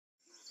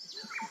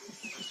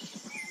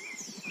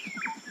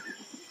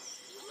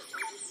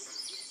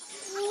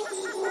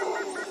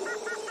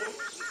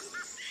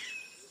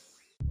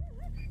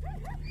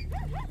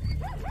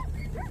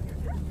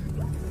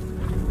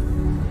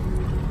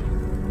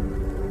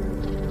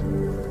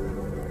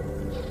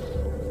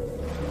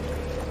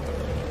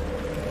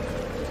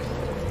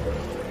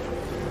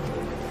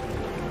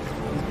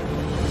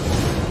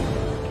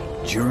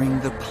During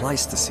the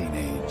Pleistocene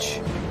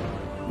age,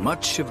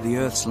 much of the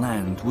Earth's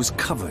land was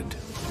covered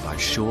by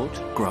short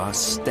grass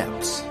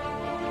steppes,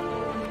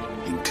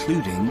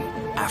 including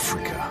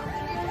Africa.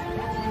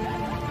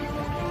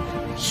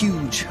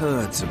 Huge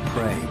herds of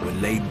prey were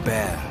laid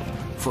bare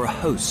for a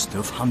host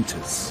of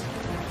hunters.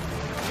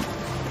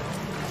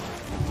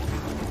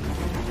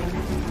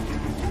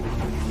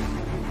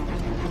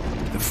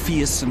 The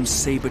fearsome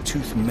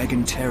saber-toothed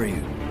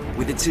meganterian,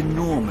 with its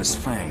enormous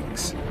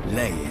fangs,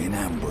 lay in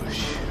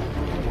ambush.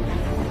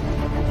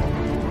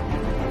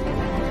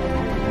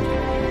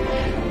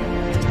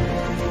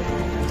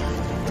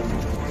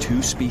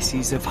 Two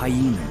species of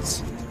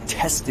hyenas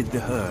tested the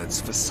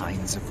herds for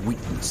signs of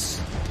weakness.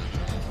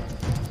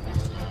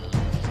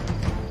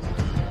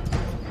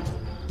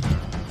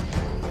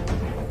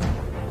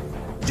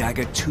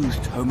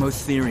 Dagger-toothed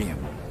homotherium,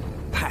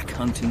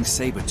 pack-hunting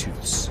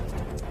saber-tooths,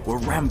 were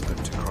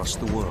rampant across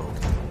the world,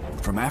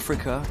 from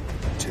Africa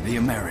to the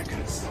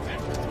Americas.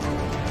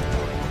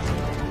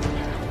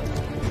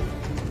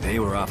 They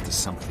were after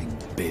something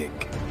big,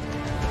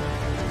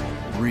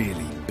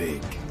 really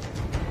big,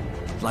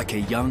 like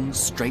a young,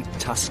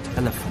 straight-tusked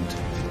elephant.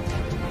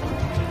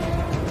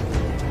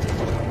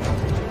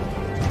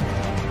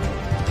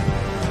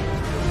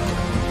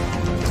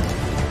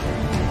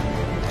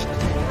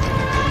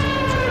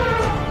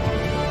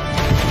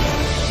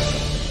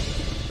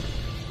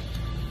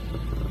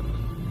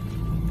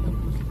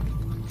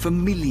 For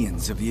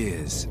millions of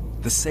years,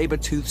 the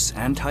saber-tooths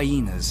and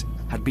hyenas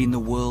had been the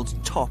world's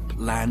top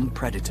land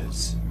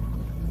predators.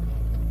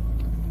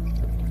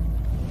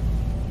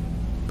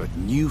 But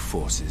new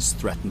forces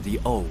threatened the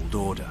old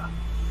order,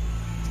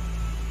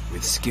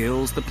 with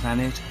skills the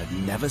planet had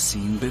never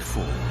seen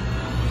before.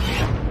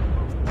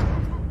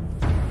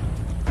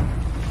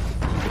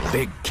 The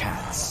big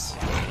cats.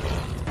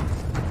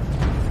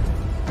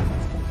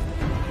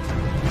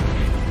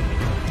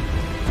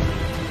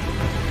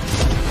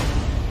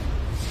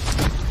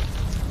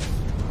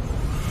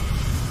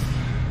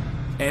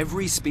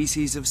 Every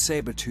species of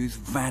saber-tooth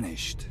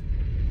vanished.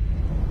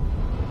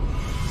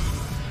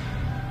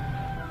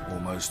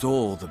 Almost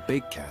all the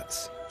big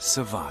cats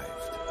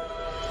survived.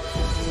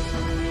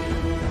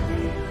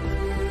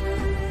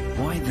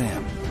 Why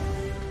them?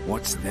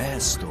 What's their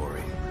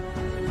story?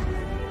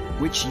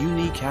 Which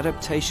unique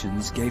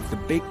adaptations gave the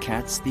big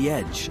cats the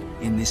edge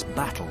in this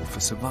battle for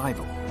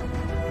survival?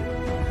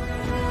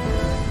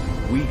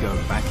 We go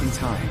back in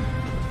time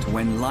to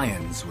when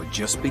lions were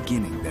just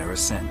beginning their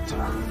ascent,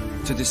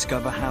 to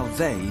discover how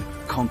they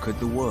conquered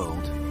the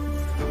world,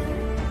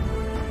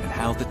 and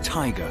how the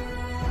tiger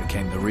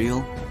became the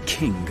real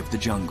king of the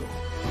jungle.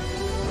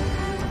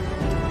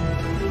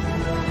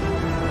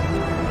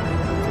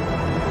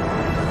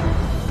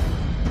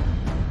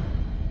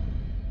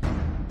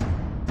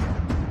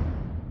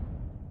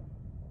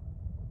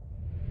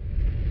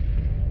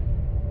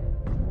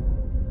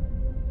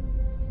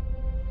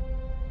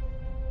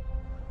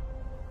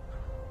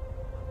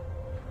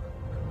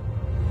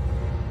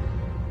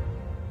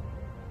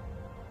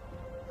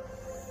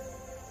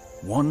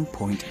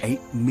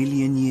 $1.8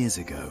 million years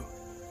ago,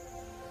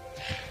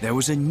 there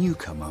was a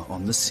newcomer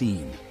on the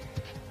scene.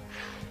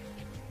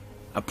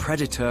 A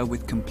predator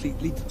with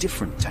completely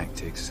different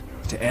tactics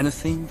to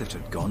anything that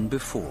had gone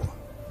before.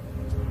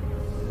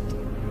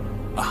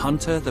 A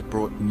hunter that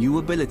brought new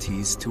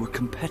abilities to a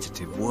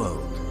competitive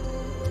world.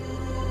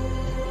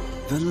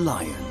 The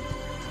lion.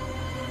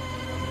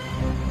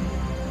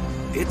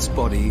 Its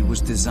body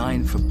was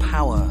designed for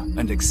power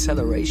and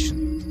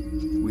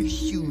acceleration, with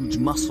huge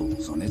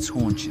muscles on its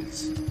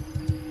haunches.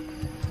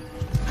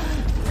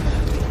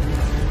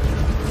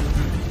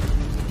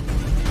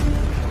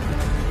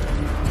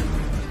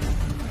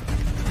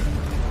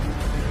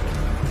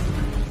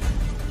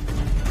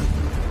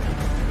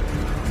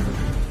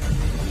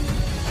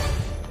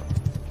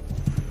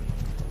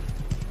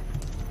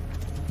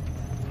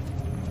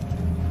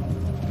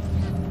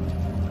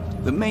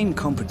 The main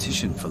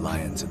competition for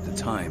lions at the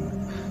time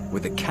were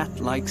the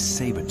cat-like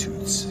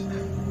saber-tooths.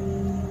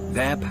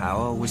 Their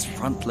power was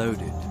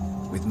front-loaded,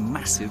 with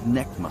massive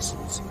neck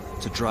muscles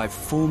to drive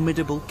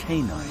formidable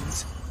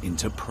canines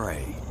into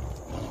prey.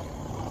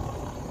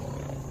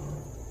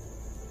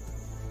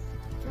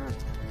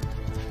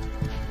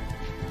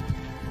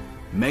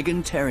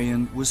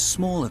 Meganterian was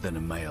smaller than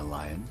a male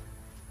lion,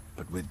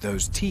 but with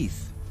those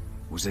teeth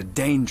was a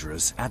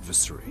dangerous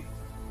adversary.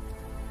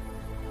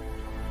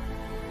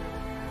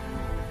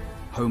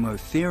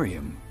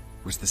 Homotherium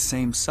was the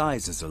same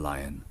size as a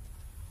lion.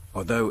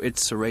 Although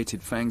its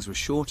serrated fangs were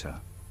shorter,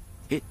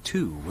 it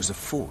too was a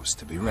force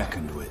to be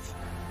reckoned with.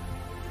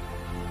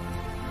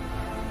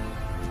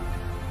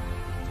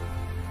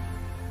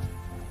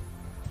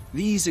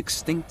 These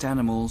extinct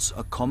animals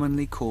are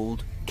commonly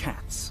called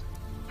cats.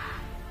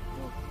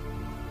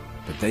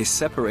 But they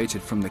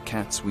separated from the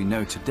cats we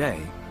know today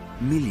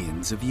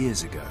millions of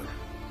years ago,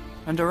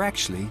 and are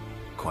actually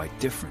quite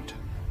different.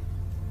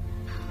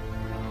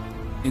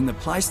 In the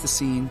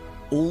Pleistocene,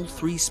 all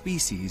three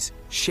species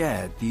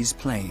shared these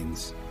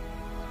plains,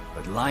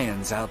 but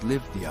lions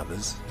outlived the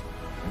others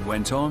and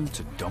went on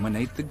to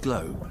dominate the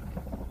globe.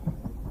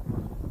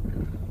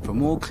 For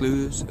more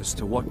clues as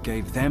to what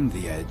gave them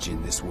the edge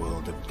in this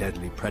world of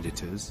deadly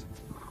predators,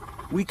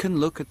 we can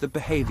look at the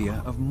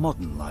behavior of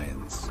modern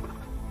lions.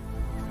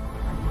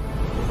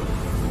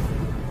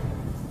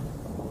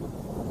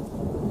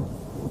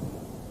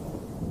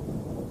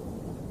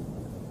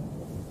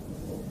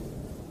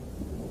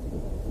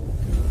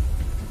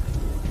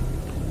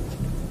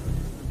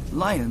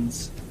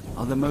 Lions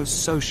are the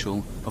most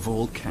social of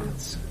all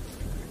cats.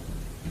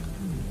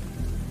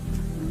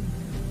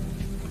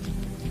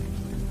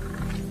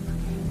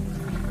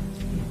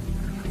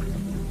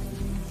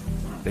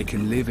 They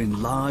can live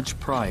in large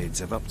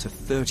prides of up to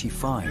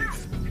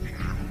 35,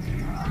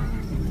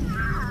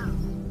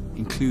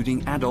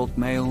 including adult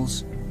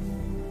males,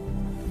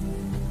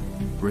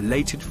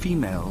 related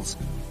females,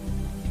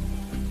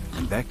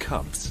 and their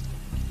cubs.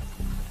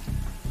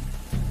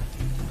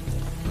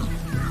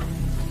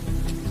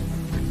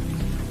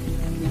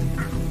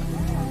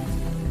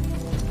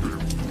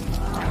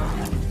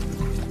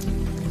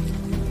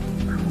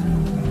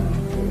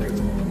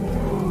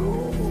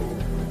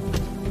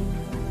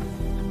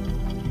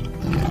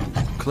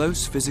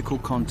 Close physical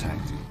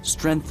contact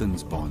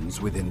strengthens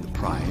bonds within the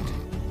pride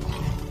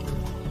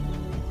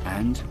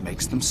and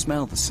makes them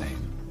smell the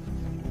same.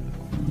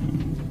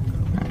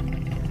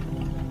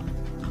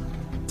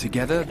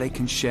 Together they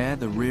can share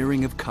the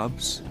rearing of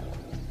cubs,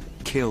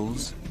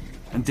 kills,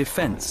 and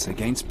defense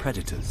against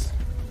predators.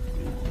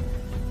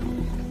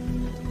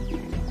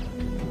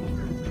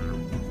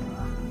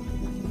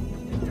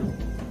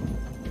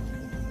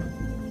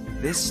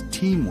 This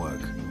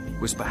teamwork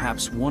was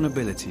perhaps one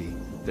ability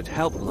that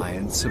helped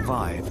lions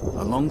survive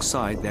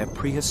alongside their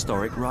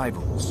prehistoric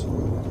rivals,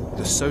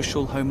 the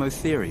social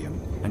Homotherium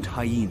and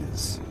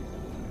hyenas.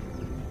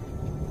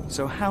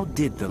 So how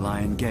did the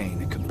lion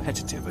gain a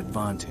competitive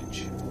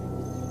advantage?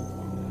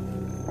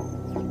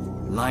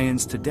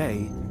 Lions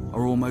today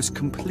are almost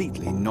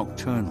completely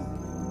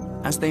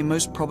nocturnal, as they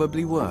most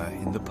probably were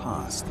in the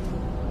past.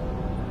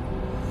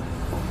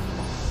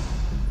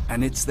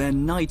 And it's their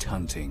night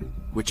hunting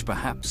which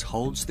perhaps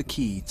holds the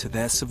key to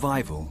their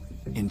survival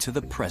into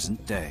the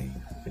present day.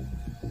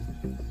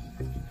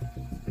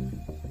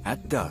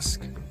 At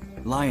dusk,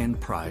 lion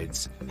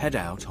prides head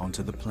out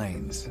onto the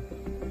plains,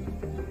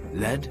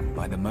 led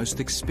by the most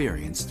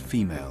experienced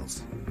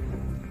females.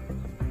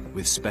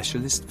 With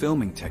specialist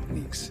filming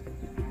techniques,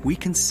 we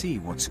can see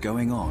what's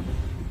going on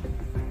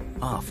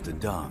after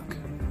dark.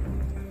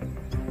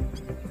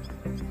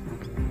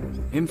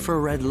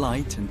 Infrared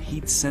light and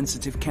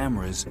heat-sensitive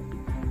cameras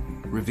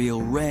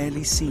reveal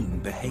rarely seen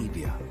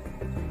behavior.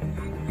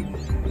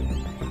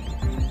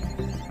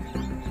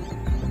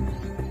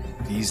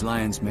 These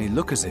lions may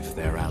look as if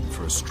they're out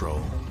for a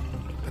stroll,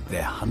 but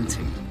they're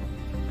hunting.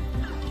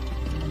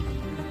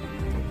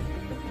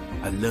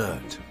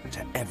 Alert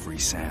to every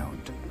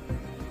sound.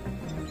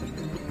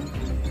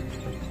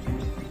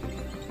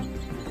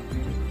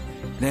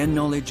 Their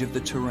knowledge of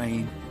the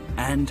terrain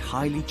and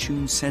highly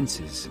tuned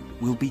senses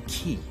will be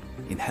key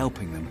in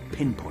helping them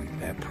pinpoint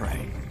their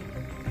prey.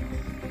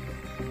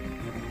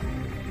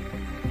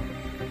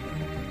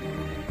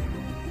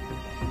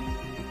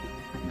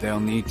 They'll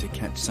need to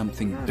catch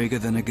something bigger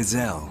than a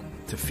gazelle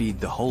to feed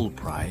the whole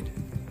pride.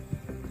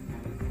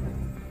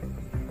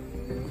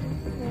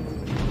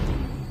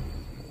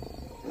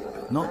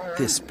 Not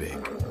this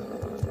big.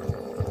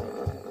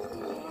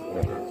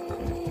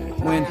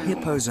 When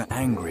hippos are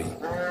angry,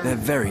 they're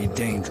very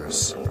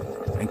dangerous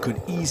and could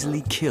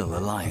easily kill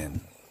a lion.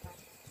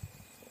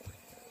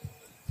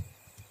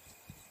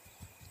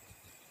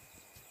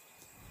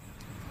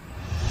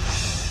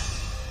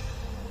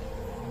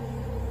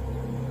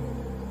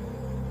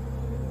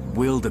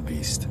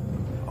 Wildebeest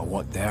are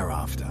what they're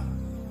after.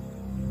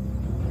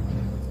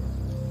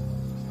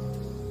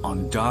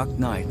 On dark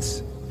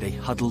nights, they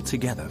huddle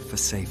together for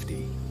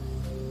safety.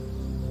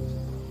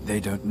 They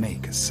don't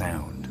make a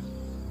sound.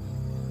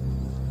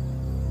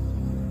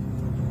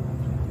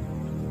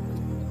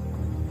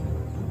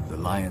 The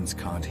lions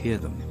can't hear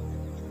them,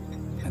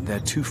 and they're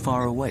too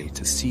far away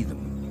to see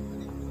them.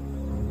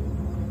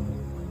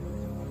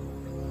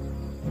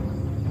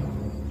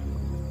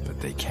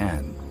 But they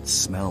can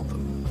smell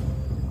them.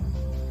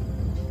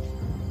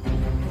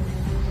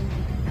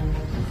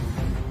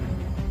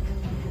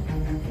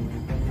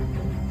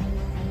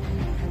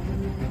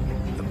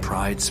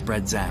 Pride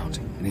spreads out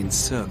and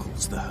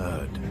encircles the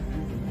herd.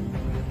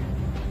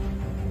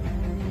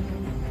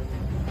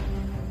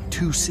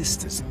 Two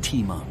sisters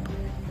team up.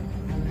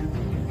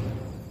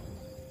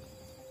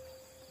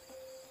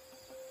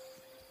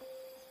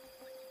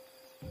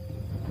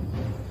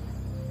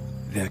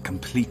 They're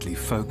completely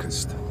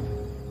focused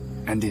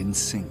and in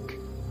sync.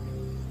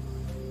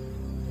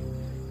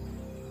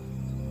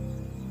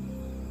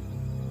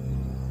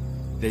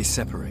 They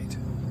separate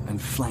and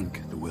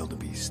flank the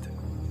wildebeest,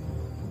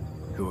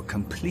 who are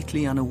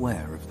completely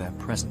unaware of their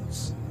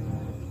presence.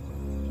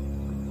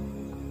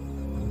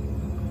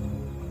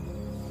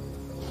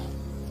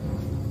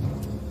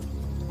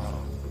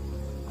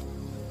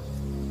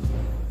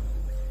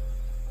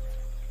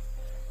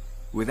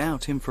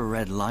 Without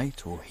infrared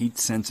light or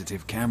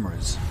heat-sensitive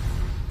cameras,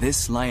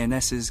 this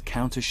lioness's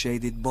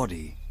counter-shaded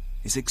body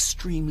is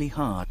extremely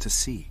hard to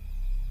see.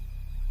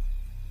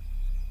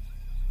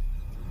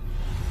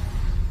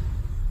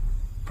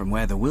 From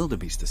where the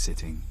wildebeest are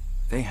sitting,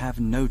 they have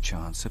no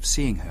chance of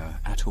seeing her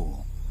at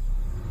all.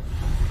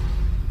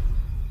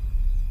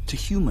 To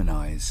human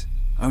eyes,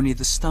 only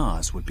the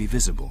stars would be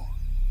visible.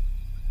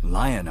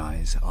 Lion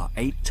eyes are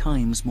 8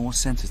 times more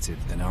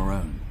sensitive than our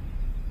own.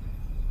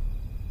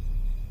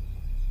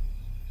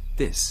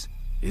 This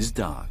is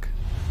dark.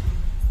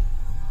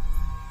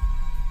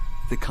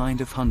 The kind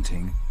of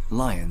hunting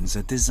lions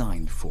are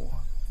designed for.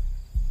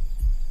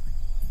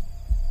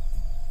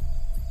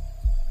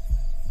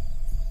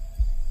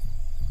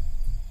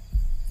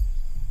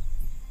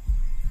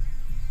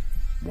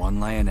 One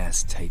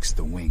lioness takes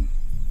the wing.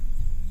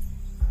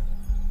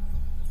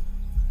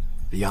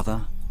 The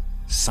other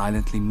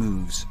silently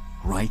moves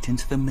right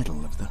into the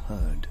middle of the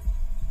herd.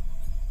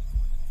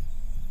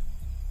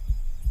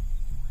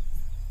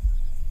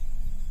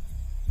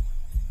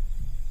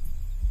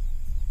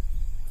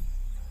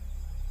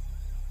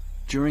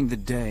 During the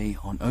day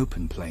on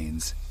open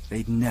plains,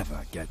 they'd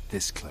never get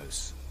this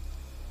close.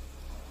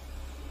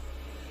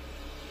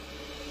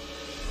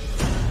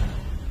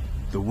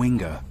 The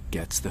winger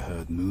gets the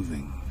herd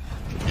moving.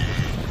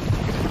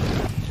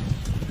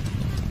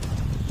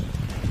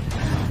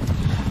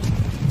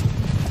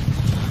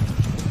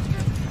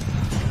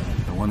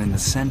 The one in the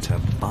center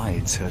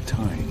bides her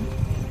time.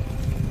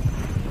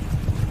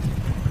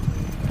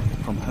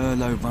 From her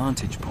low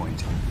vantage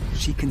point,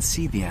 she can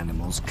see the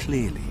animals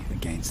clearly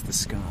against the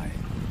sky.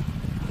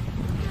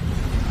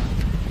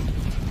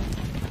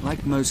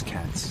 Like most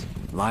cats,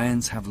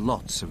 lions have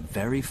lots of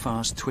very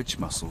fast twitch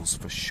muscles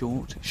for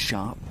short,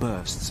 sharp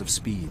bursts of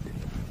speed,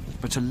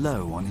 but are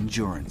low on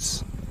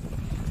endurance.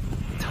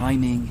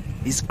 Timing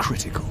is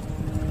critical.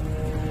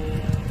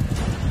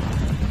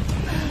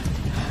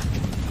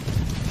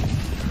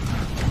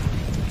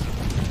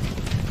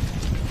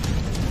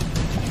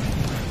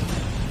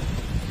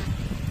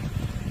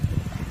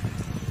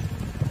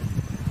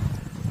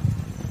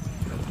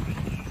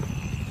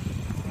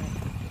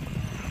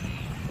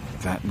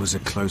 That was a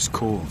close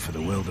call for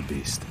the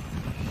wildebeest.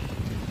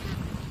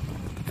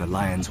 But the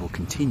lions will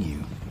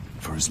continue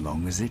for as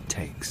long as it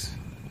takes.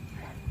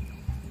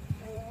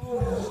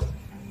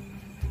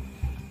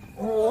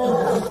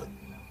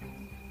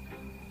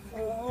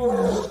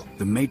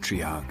 The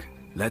matriarch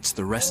lets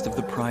the rest of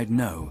the pride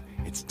know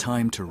it's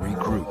time to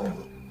regroup.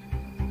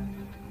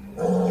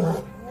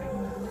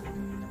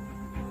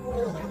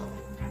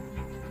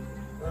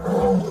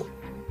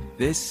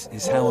 This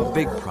is how a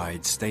big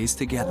pride stays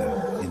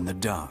together in the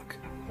dark.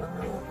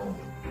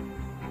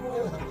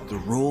 The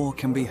roar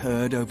can be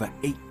heard over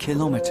 8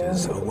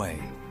 kilometers away.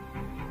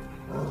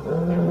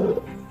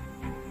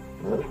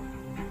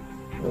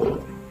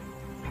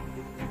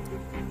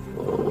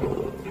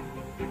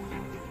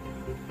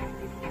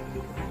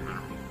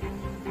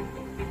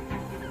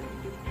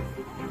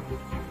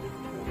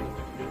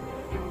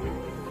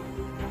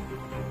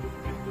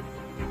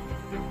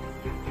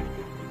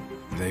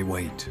 They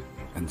wait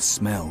and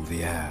smell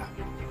the air.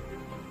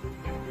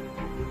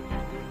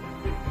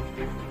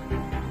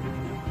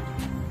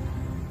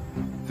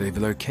 They've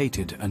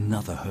located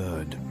another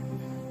herd.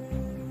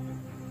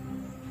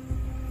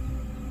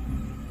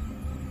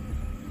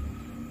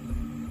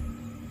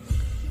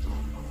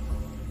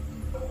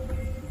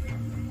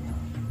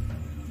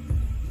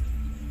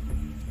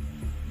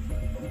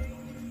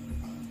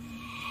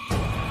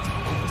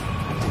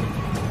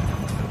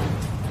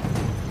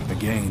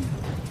 Again,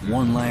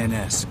 one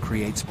lioness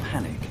creates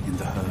panic in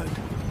the herd.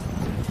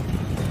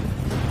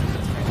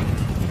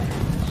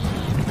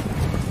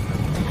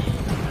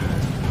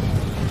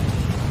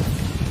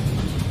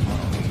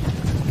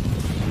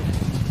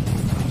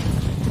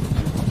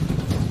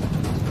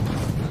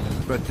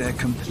 But they're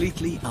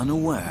completely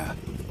unaware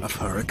of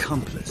her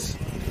accomplice.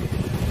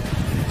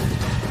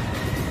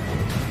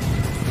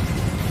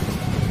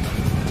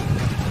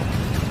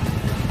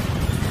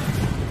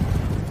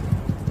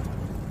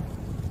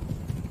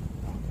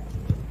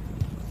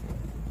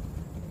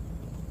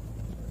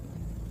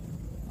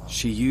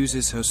 She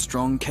uses her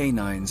strong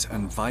canines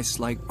and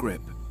vice-like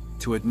grip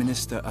to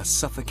administer a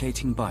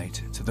suffocating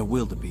bite to the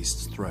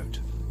wildebeest's throat.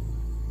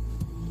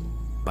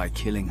 By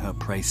killing her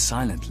prey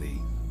silently,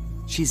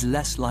 she's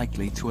less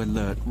likely to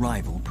alert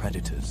rival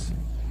predators.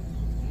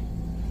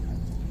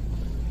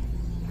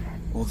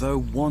 Although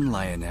one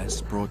lioness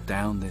brought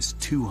down this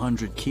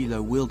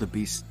 200-kilo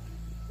wildebeest,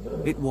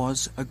 it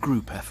was a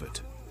group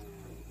effort.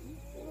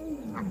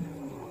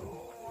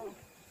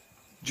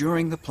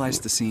 During the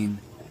Pleistocene,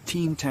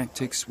 team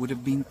tactics would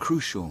have been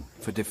crucial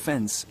for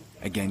defense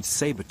against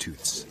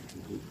saber-tooths.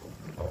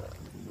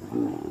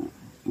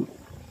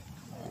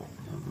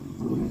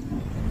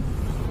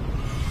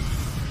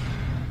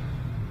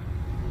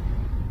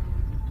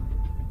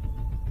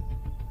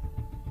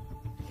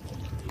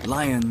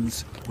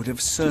 Lions would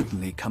have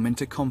certainly come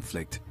into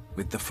conflict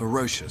with the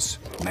ferocious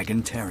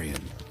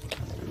Meganterian.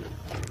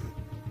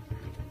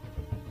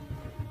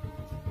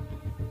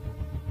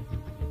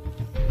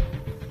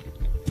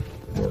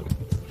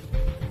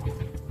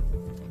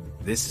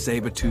 This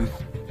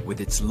saber-tooth,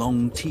 with its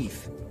long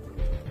teeth,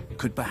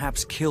 could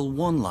perhaps kill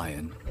one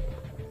lion,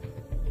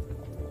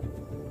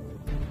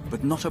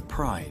 but not a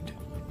pride.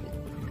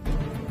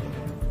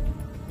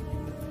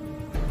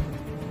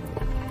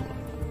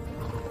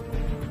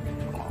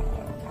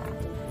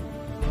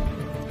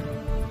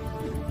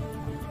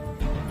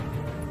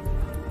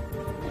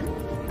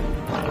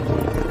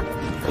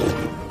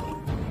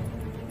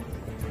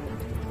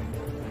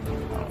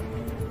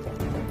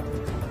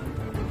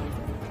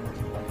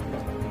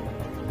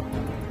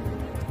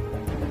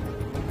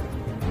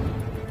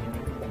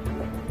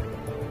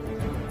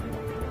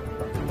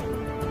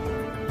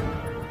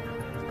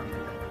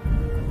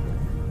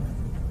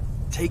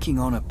 Taking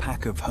on a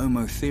pack of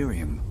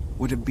Homotherium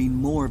would have been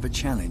more of a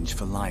challenge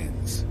for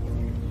lions.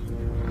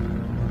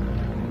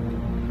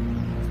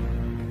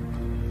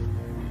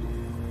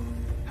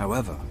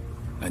 However,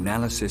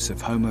 analysis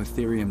of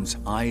Homotherium's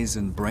eyes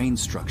and brain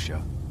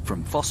structure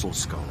from fossil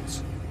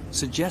skulls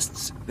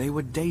suggests they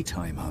were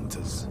daytime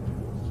hunters,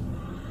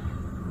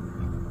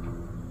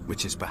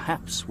 which is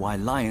perhaps why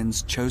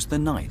lions chose the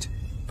night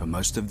for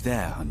most of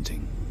their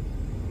hunting.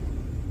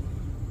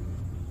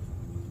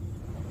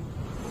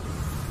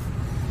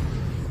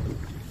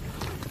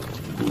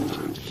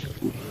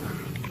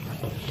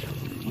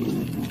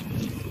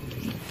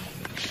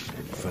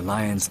 For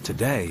lions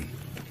today,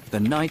 the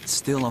night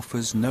still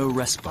offers no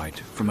respite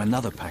from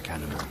another pack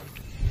animal.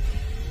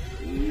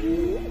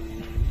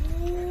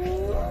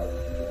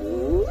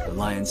 The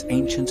lion's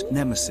ancient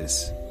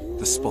nemesis,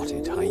 the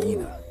spotted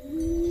hyena.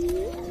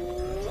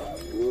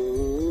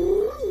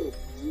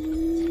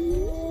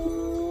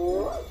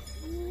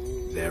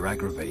 They're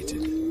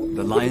aggravated.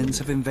 The lions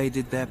have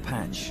invaded their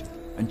patch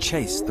and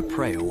chased the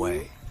prey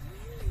away.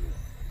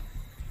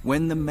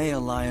 When the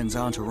male lions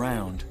aren't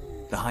around,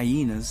 the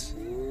hyenas,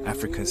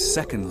 Africa's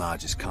second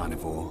largest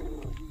carnivore,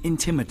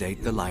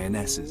 intimidate the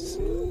lionesses.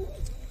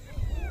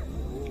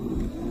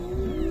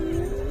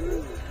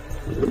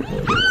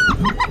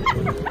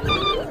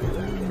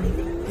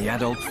 The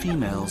adult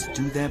females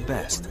do their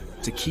best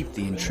to keep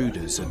the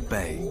intruders at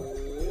bay.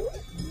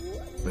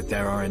 But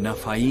there are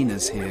enough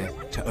hyenas here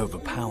to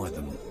overpower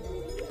them.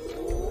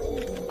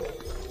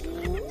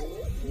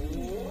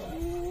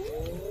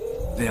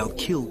 They'll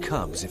kill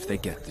cubs if they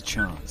get the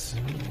chance.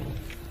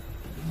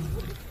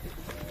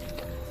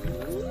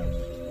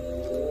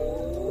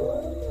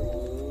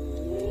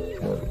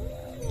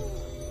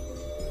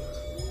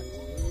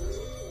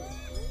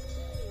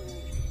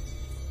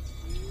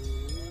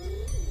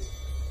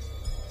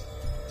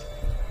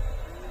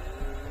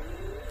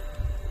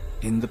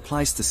 In the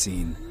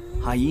Pleistocene,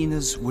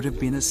 hyenas would have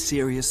been a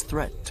serious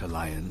threat to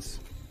lions,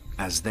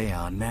 as they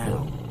are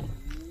now.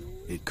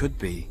 It could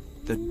be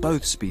that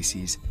both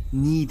species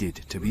needed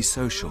to be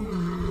social,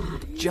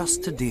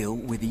 just to deal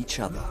with each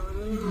other.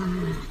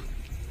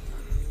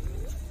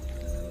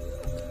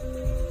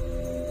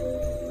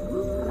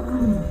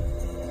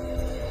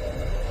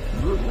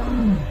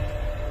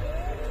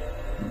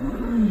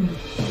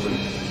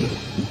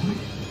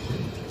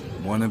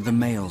 One of the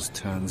males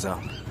turns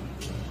up.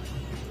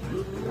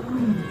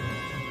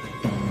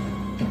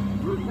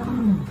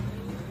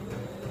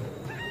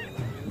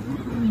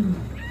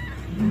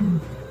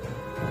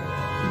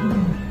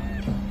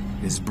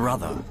 His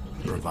brother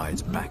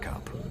provides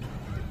backup.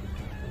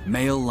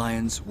 Male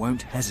lions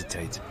won't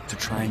hesitate to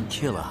try and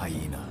kill a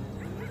hyena,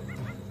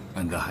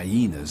 and the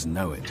hyenas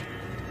know it.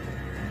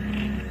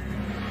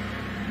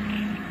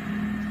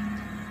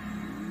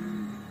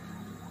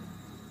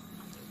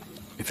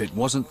 If it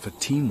wasn't for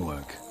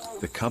teamwork,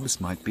 the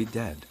cubs might be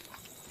dead.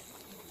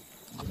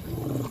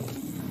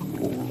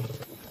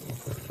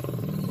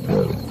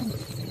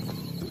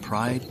 The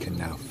pride can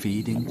now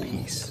feed in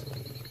peace.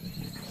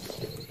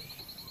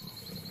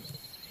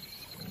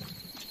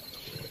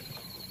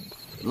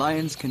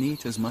 Lions can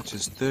eat as much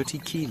as 30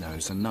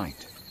 kilos a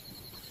night.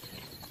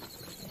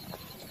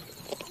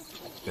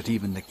 But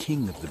even the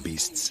king of the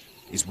beasts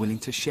is willing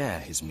to share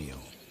his meal.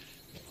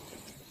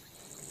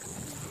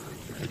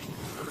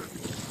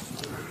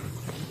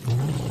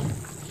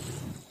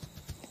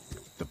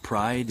 The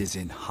pride is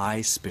in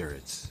high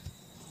spirits.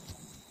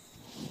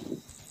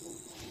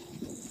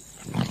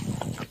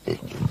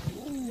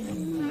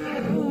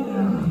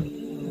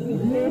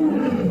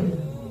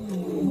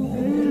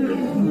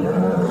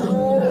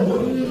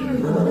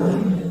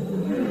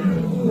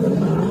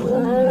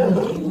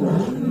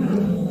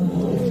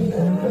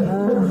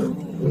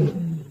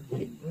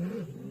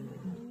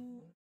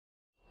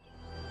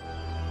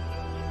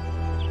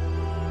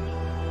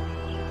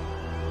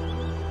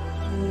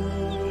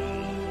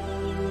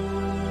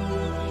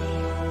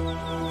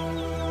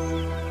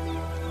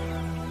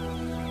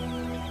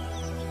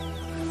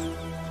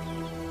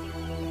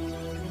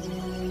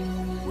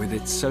 With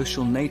its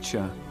social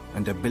nature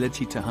and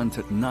ability to hunt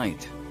at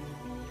night,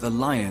 the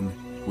lion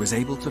was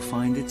able to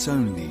find its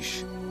own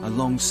niche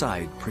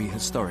alongside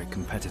prehistoric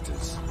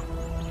competitors.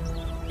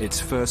 Its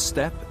first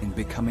step in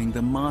becoming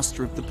the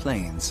master of the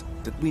plains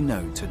that we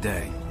know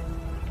today.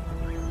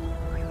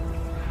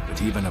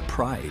 But even a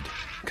pride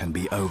can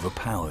be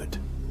overpowered.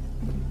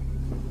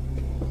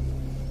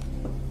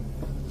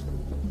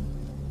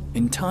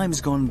 In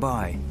times gone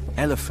by,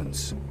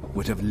 elephants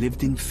would have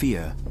lived in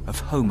fear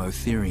of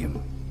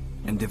Homotherium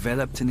and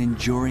developed an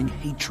enduring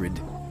hatred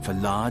for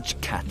large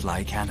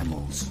cat-like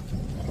animals.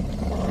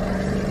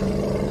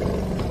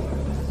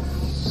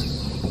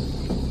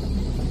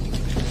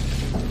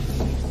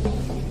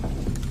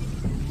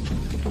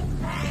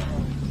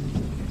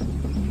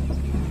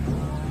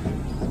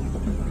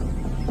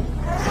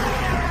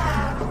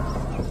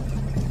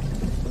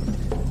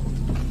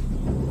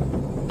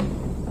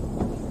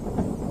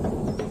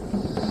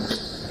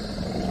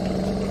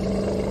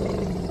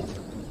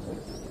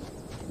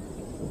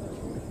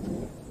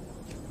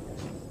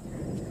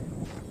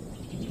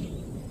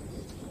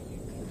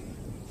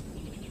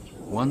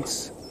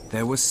 Once,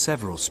 there were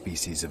several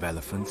species of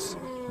elephants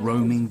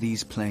roaming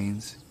these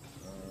plains,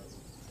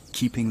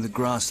 keeping the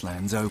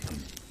grasslands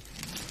open.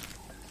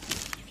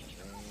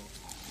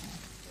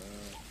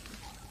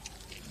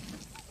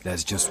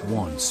 There's just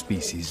one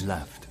species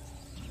left,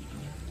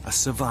 a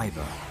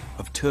survivor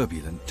of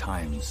turbulent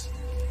times.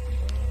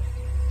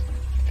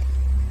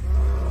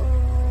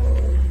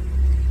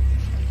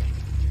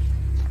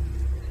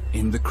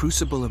 In the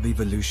crucible of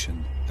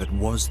evolution that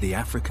was the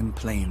African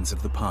plains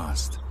of the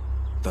past,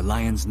 the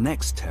lion's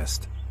next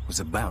test was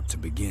about to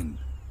begin.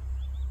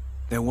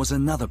 There was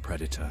another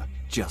predator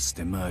just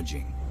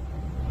emerging.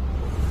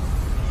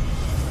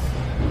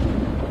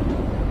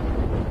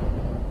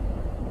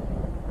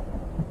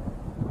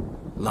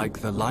 Like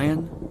the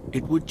lion,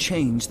 it would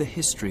change the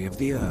history of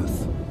the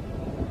Earth.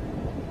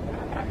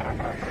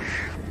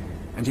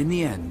 And in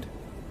the end,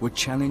 would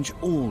challenge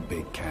all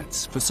big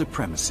cats for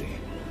supremacy.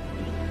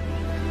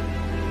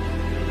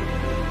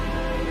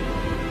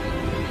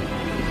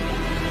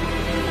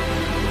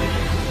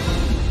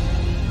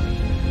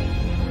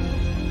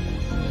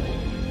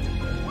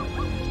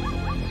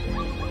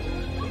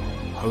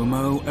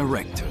 Homo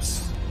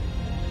erectus.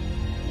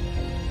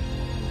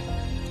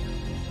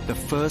 The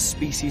first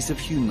species of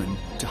human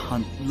to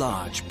hunt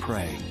large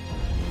prey.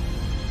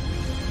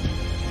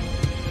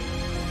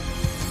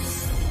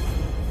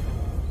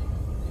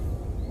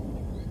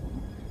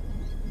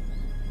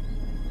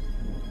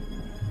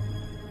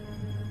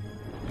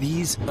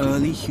 These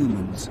early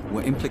humans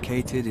were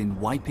implicated in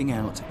wiping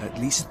out at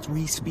least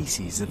 3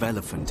 species of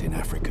elephant in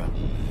Africa,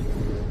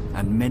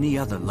 and many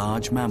other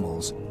large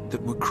mammals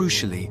that were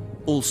crucially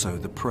also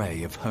the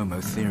prey of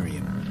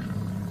Homotherium.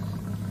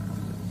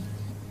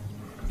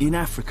 In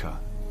Africa,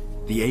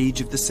 the age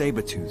of the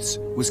sabretooths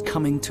was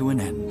coming to an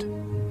end.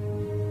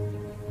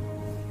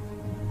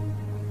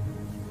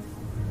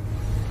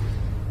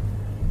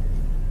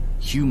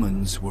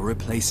 Humans were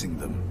replacing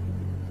them.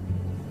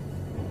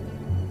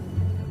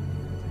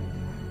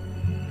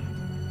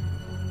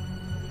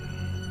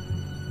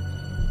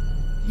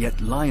 Yet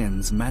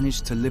lions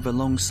managed to live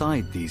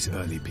alongside these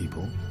early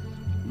people.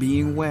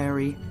 Being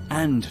wary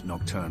and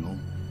nocturnal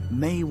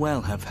may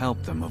well have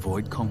helped them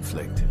avoid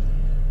conflict.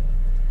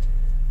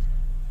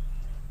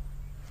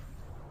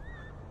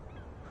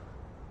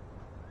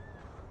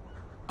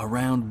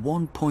 Around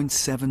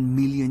 1.7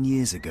 million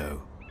years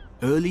ago,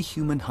 early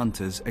human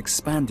hunters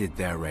expanded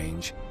their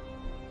range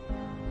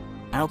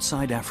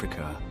outside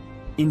Africa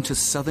into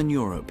southern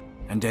Europe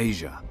and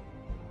Asia.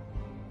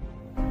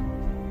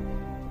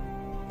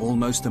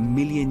 Almost 1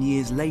 million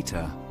years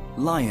later,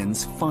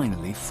 lions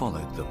finally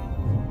followed them,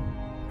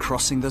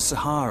 crossing the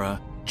Sahara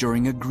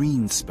during a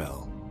green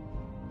spell.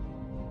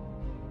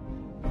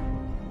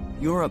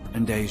 Europe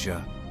and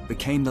Asia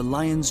became the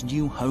lion's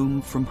new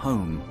home from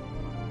home,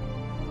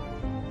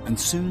 and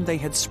soon they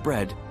had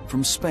spread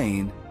from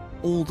Spain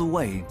all the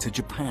way to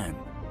Japan.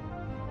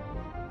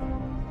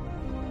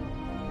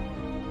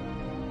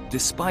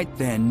 Despite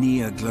their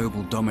near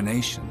global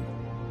domination,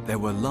 there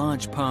were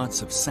large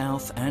parts of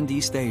South and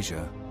East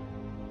Asia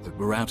that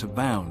were out of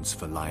bounds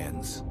for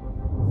lions.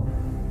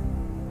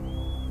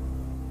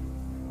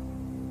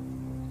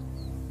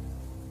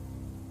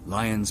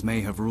 Lions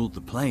may have ruled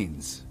the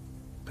plains,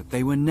 but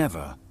they were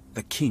never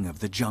the king of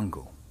the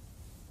jungle.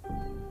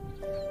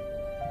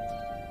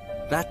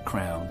 That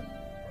crown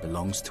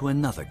belongs to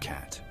another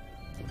cat.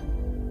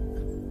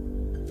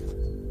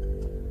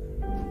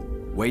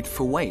 Weight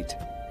for weight,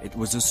 it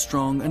was as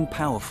strong and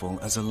powerful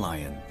as a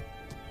lion.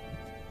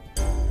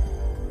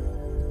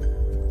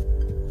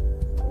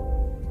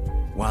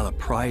 While a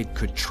pride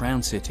could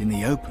trounce it in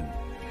the open,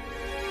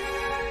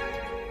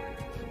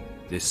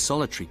 this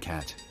solitary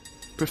cat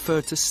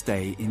preferred to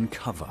stay in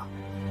cover,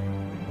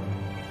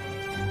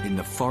 in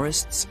the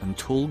forests and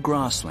tall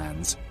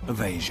grasslands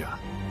of Asia.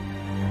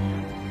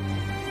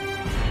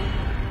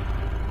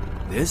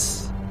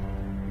 This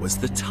was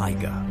the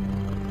tiger.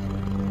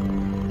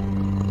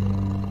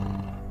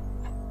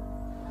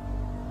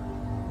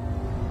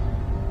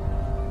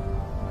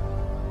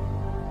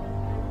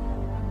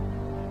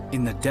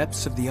 In the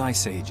depths of the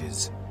ice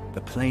ages,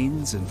 the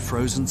plains and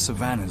frozen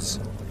savannas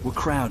were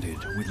crowded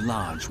with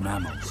large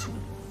mammals.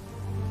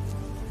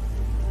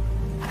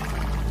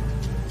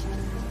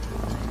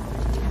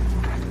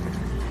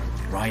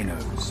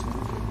 Rhinos,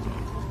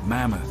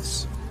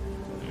 mammoths,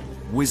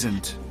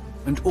 wisent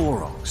and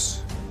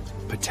aurochs,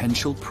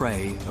 potential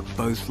prey of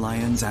both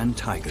lions and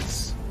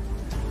tigers.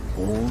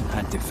 All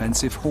had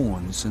defensive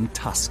horns and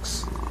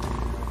tusks.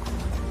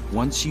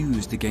 Once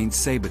used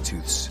against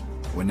saber-tooths,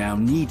 were now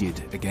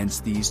needed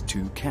against these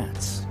two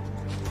cats.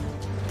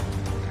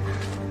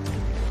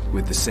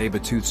 With the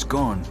saber-tooths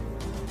gone,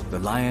 the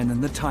lion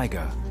and the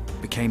tiger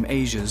became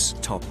Asia's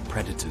top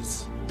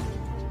predators.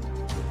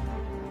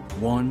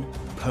 One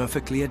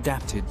perfectly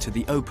adapted to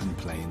the open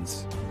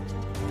plains,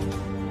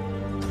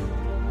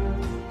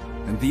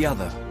 and the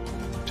other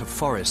to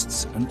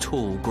forests and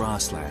tall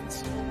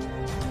grasslands.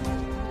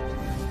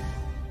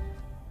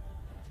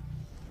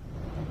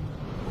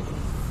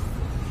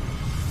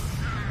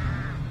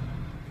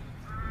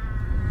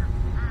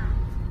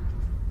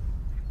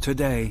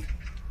 Today,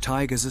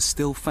 tigers are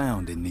still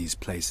found in these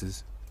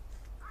places,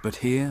 but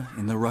here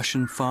in the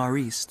Russian Far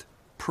East,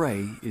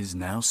 prey is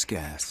now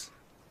scarce.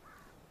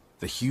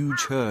 The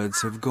huge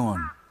herds have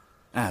gone,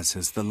 as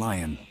has the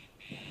lion.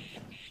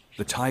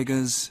 The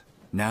tigers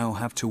now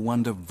have to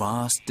wander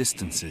vast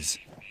distances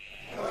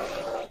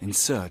in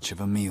search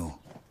of a meal.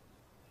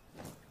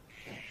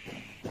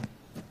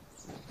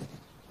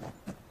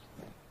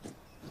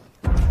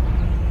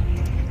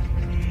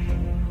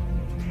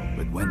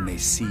 But when they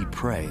see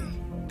prey,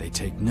 they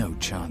take no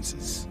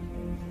chances.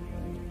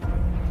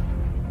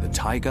 The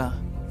tiger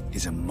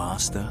is a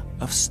master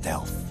of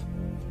stealth.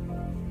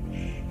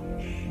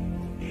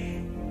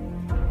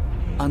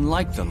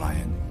 Unlike the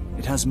lion,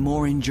 it has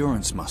more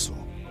endurance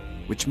muscle,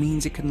 which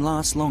means it can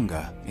last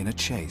longer in a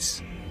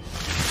chase.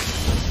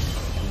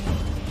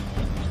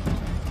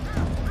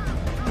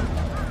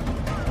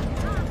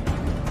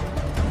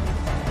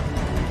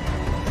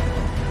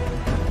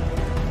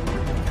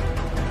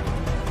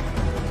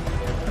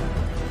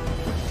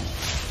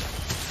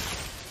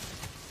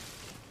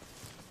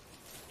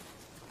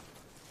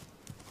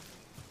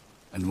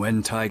 And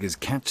when tigers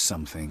catch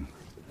something,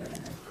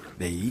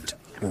 they eat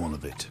all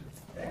of it,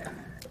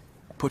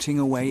 putting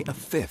away a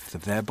fifth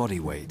of their body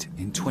weight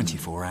in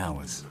 24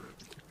 hours.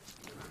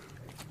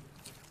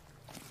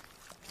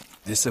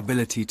 This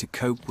ability to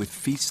cope with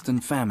feast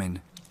and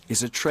famine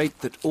is a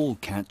trait that all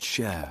cats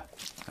share,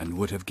 and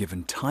would have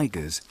given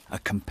tigers a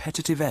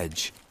competitive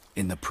edge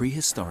in the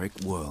prehistoric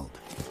world.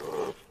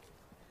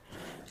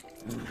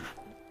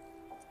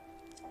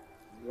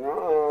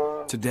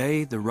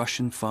 Today, the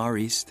Russian Far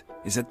East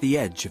is at the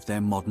edge of their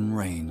modern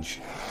range.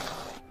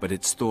 But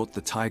it's thought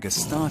the tiger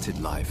started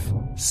life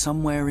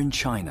somewhere in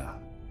China,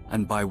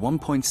 and by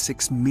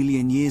 1.6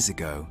 million years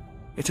ago,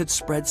 it had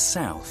spread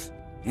south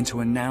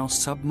into a now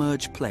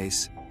submerged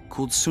place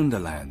called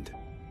Sundaland,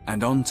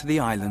 and onto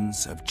the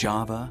islands of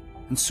Java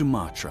and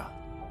Sumatra.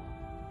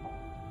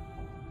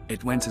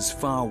 It went as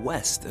far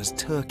west as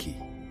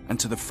Turkey, and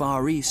to the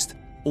Far East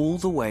all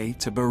the way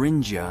to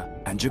Beringia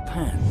and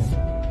Japan.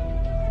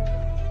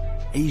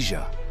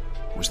 Asia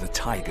was the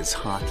tiger's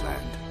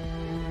heartland,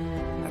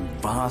 and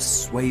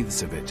vast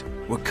swathes of it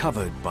were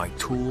covered by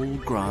tall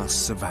grass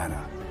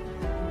savanna.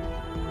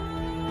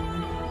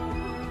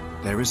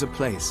 There is a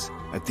place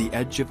at the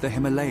edge of the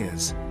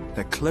Himalayas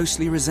that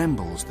closely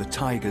resembles the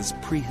tiger's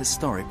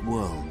prehistoric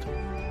world.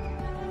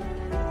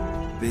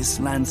 This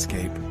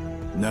landscape,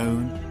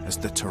 known as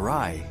the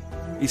Terai,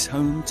 is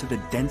home to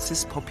the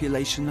densest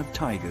population of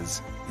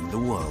tigers in the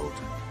world.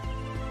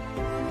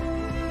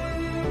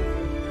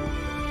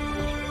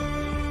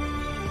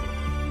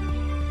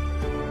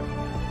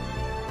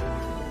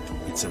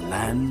 It's a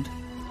land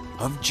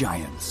of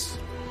giants.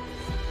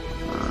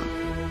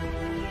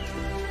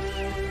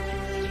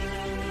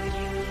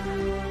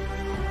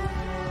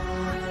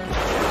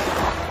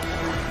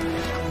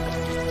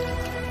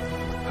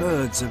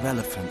 Herds of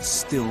elephants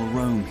still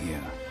roam here.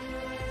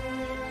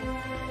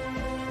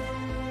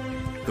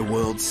 The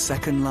world's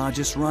second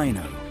largest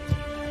rhino.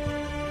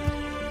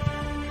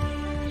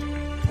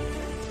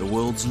 The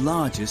world's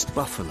largest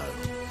buffalo.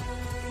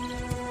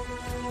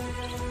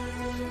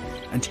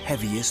 And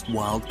heaviest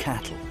wild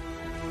cattle,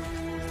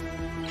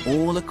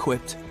 all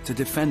equipped to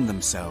defend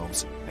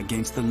themselves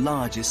against the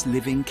largest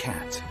living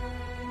cat,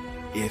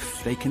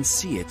 if they can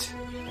see it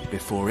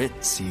before it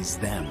sees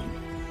them.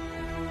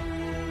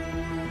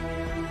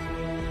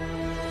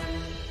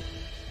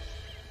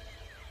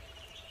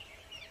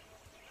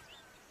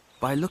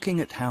 By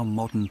looking at how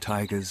modern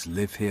tigers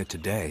live here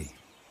today,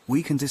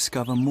 we can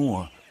discover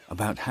more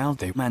about how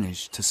they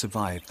managed to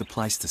survive the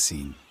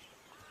Pleistocene.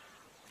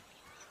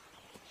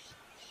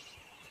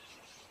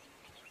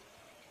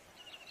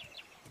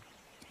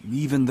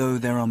 Even though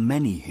there are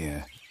many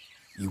here,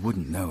 you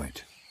wouldn't know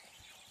it.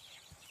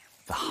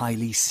 The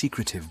highly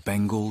secretive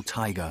Bengal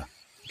tiger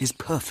is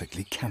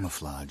perfectly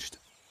camouflaged.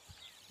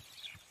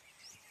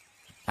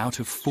 Out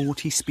of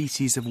 40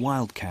 species of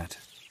wildcat,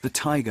 the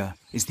tiger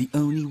is the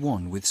only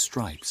one with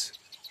stripes.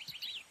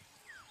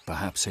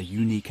 Perhaps a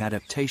unique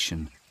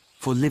adaptation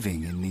for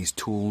living in these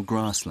tall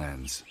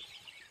grasslands.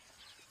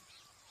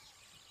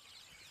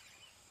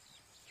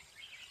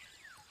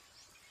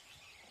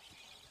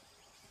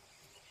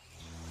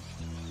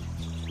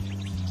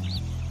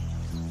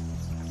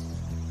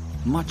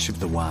 Much of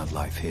the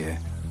wildlife here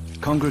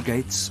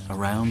congregates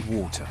around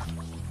water.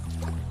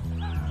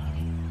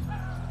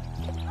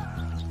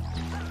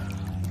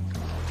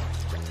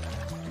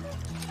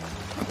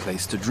 A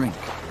place to drink,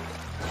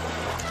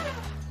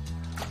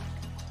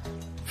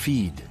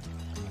 feed,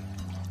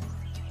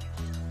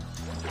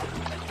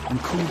 and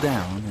cool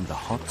down in the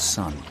hot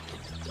sun.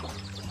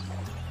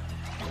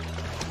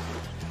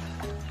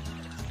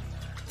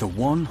 The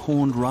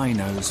one-horned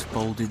rhino's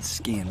folded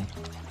skin,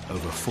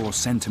 over 4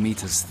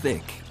 centimeters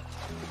thick,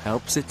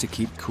 helps it to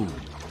keep cool.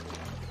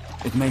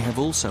 It may have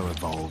also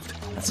evolved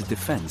as a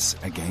defense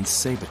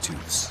against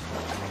sabretooths.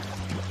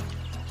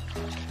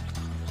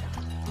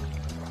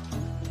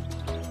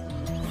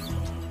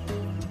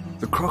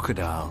 The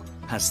crocodile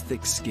has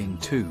thick skin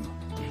too.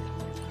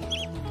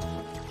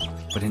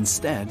 But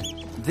instead,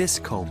 this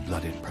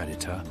cold-blooded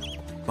predator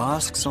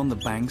basks on the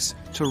banks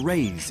to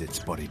raise its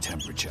body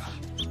temperature.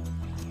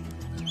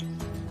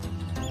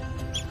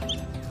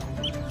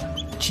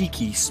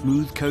 Cheeky,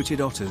 smooth-coated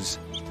otters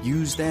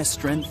use their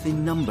strength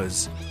in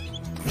numbers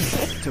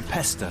to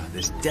pester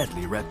this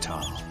deadly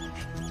reptile.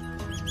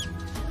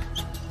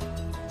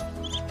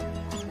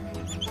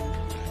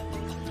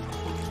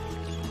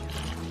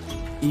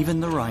 Even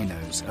the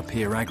rhinos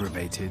appear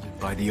aggravated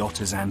by the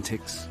otter's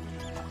antics.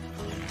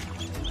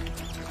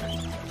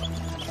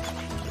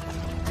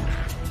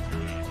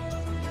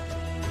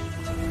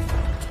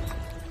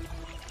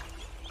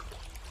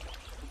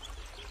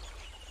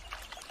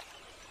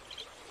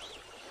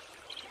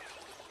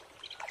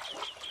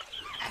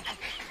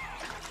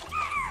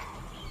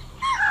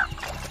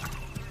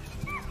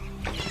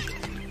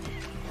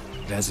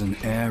 There's an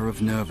air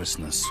of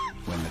nervousness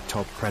when the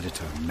top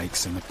predator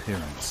makes an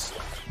appearance.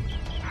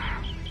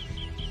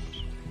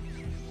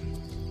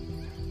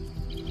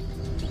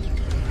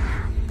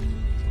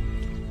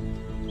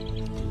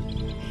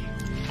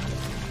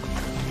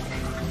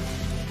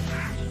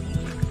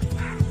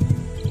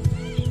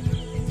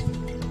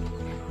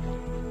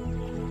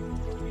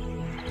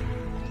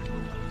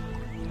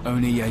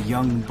 Only a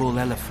young bull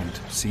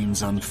elephant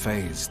seems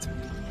unfazed.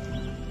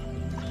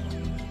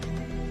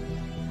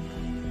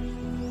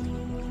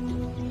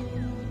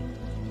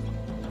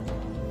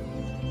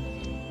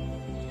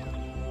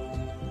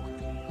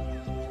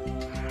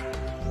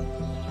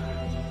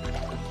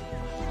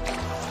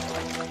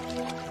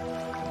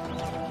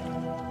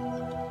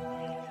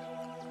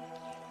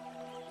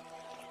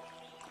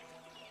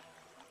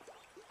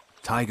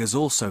 Tigers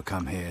also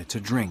come here to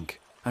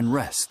drink and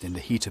rest in the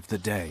heat of the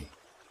day.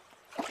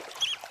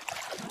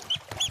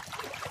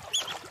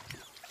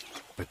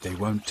 But they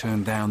won't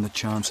turn down the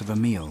chance of a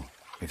meal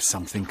if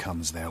something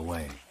comes their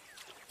way.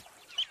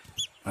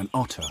 An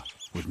otter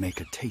would make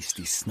a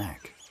tasty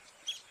snack.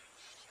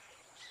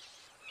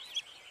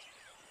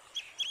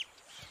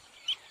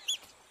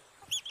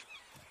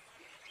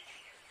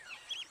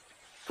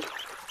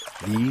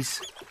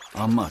 These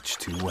are much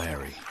too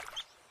wary.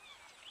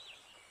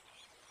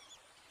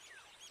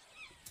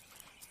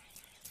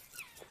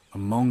 A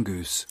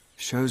mongoose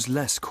shows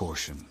less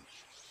caution.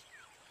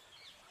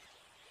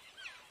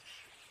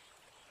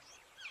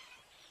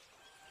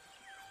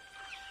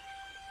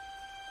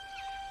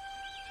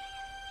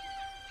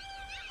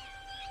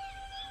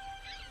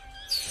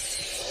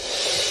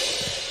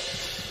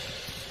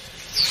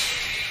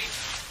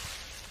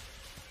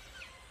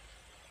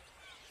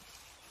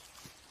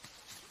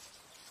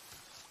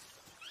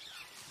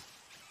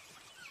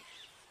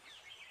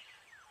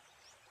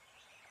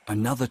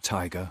 Another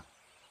tiger,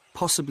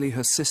 possibly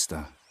her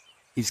sister,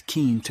 is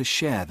keen to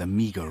share the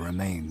meager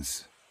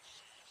remains.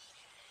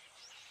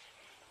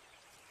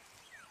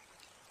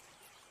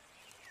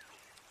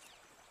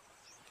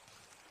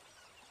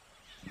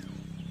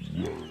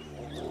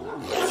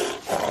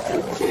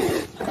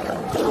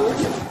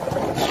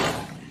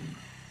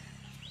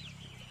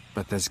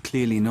 But there's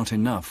clearly not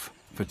enough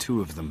for 2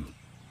 of them.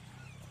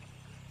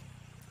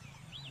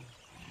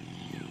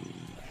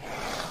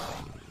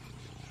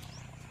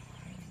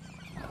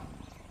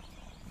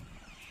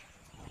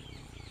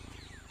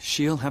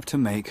 She'll have to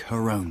make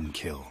her own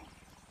kill.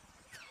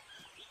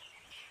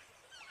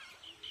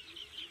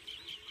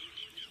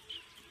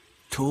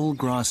 Tall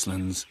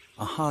grasslands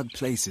are hard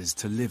places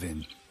to live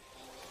in.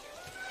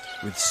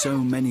 With so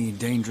many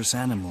dangerous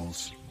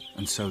animals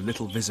and so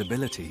little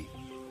visibility,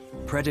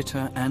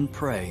 predator and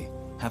prey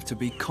have to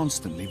be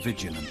constantly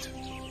vigilant.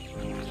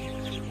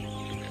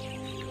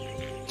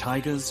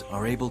 Tigers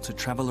are able to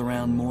travel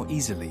around more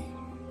easily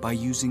by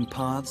using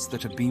paths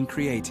that have been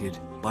created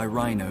by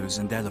rhinos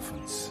and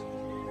elephants.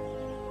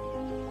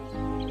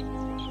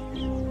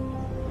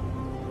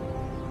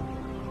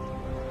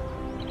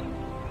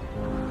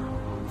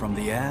 From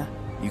the air,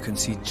 you can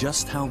see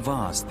just how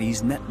vast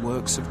these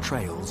networks of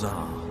trails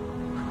are.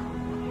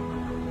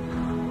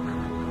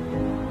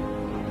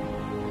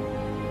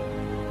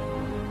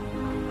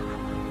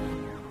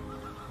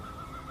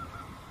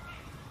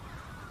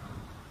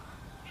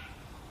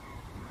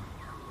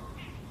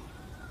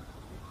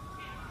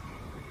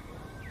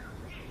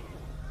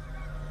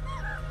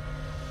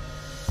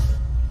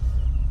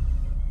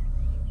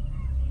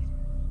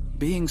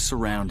 Being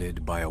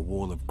surrounded by a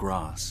wall of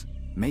grass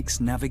makes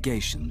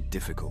navigation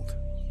difficult.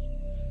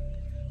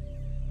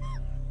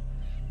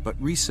 But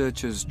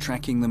researchers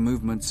tracking the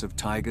movements of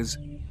tigers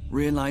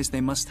realize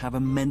they must have a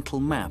mental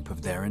map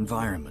of their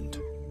environment.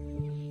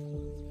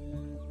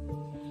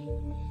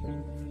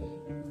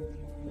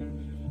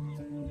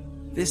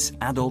 This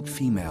adult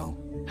female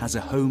has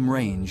a home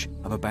range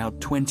of about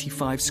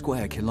 25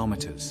 square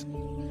kilometers.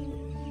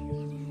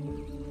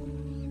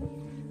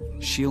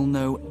 She'll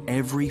know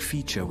every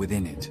feature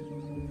within it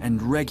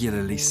and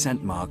regularly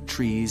scent mark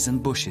trees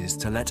and bushes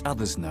to let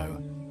others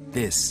know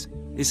this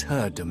is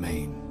her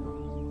domain.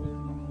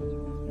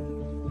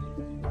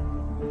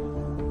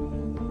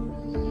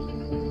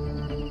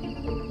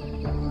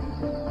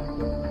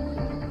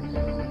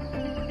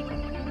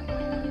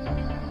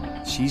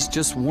 She's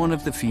just one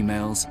of the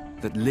females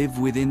that live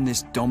within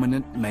this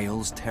dominant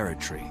male's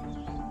territory.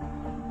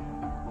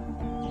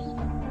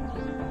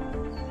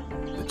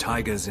 The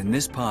tigers in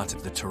this part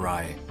of the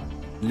Terai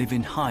live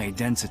in high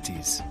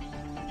densities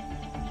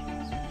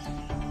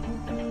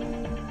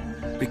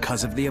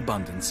because of the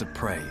abundance of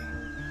prey.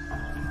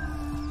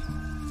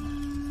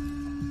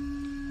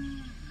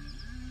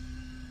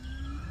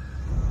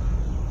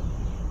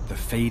 The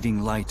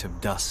fading light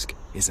of dusk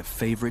is a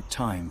favorite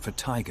time for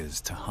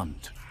tigers to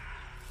hunt.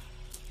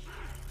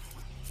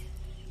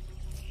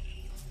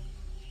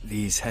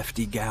 These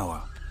hefty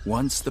gaur,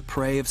 once the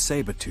prey of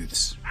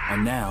saber-tooths, are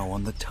now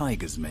on the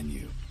tiger's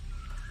menu.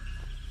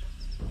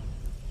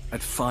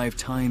 At 5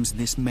 times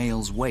this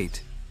male's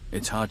weight,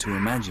 it's hard to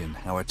imagine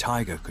how a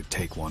tiger could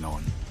take one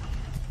on.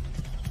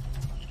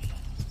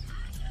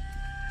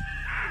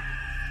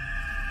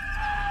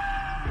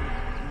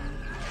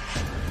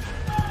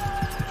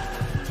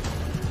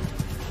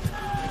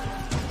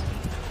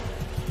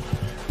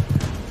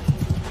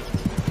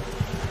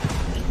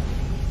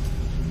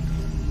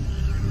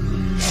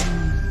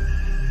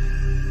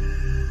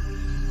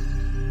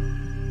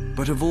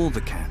 But of all the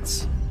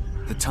cats,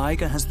 the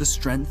tiger has the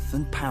strength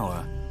and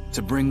power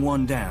to bring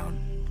one down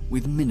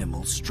with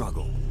minimal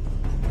struggle.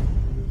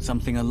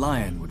 Something a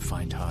lion would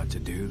find hard to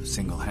do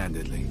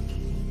single-handedly.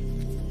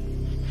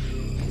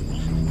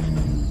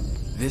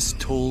 This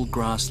tall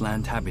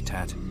grassland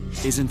habitat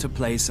isn't a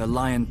place a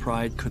lion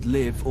pride could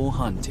live or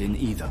hunt in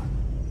either.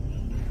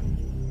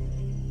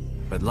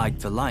 But like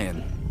the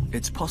lion,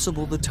 it's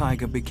possible the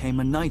tiger became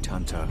a night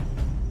hunter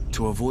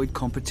to avoid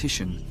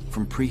competition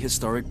from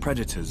prehistoric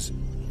predators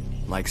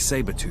like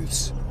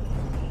saber-tooths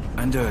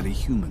and early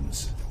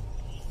humans.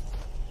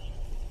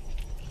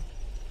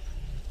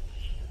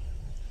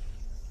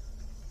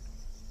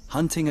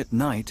 Hunting at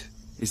night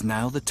is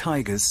now the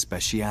tiger's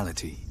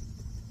speciality.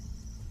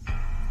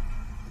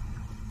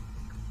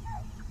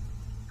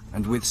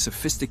 And with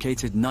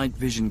sophisticated night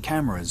vision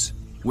cameras,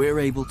 we're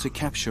able to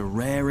capture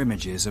rare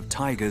images of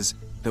tigers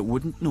that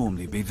wouldn't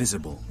normally be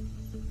visible.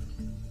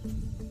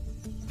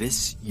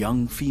 This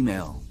young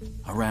female,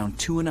 around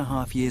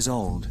 2.5 years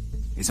old,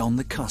 is on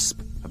the cusp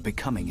of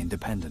becoming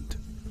independent.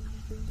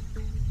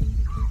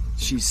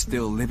 She's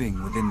still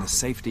living within the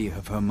safety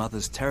of her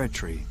mother's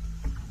territory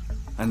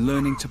and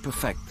learning to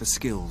perfect the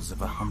skills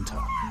of a hunter.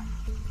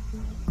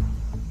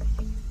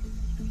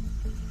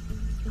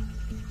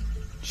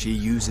 She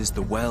uses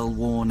the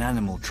well-worn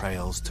animal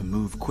trails to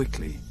move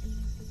quickly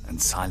and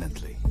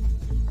silently.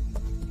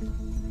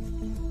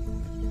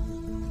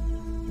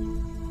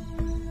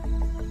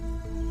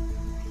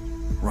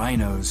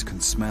 Rhinos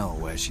can smell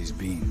where she's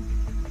been.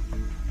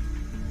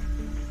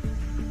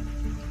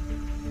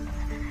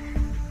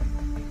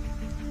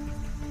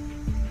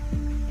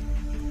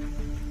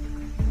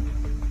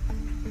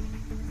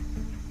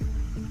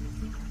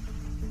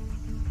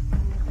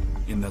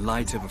 In the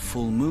light of a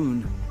full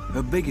moon,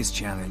 her biggest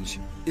challenge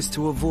is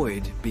to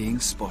avoid being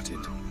spotted.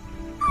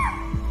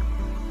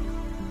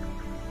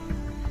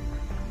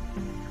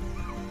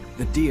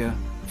 The deer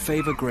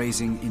favor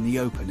grazing in the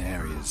open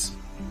areas.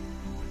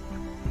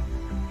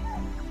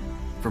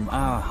 From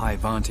our high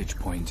vantage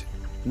point,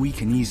 we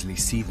can easily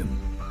see them,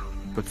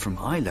 but from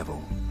eye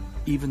level,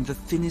 even the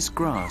thinnest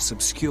grass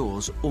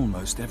obscures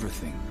almost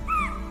everything.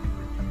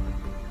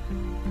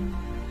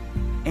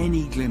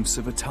 Any glimpse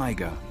of a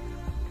tiger,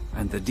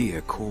 and the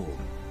deer call.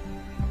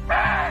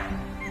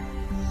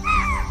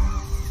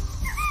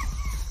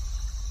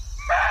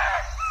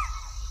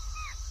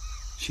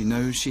 She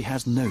knows she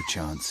has no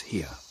chance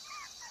here.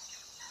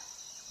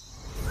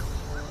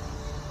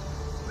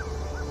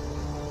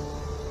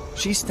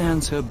 She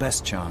stands her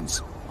best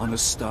chance on a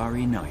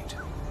starry night.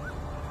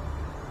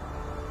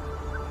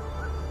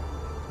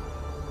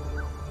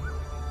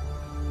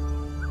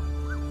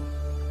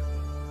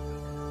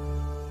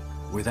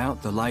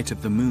 Without the light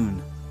of the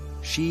moon,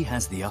 she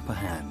has the upper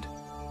hand.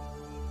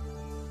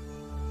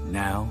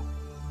 Now,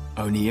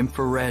 only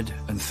infrared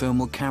and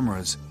thermal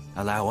cameras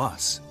allow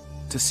us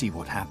to see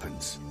what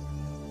happens.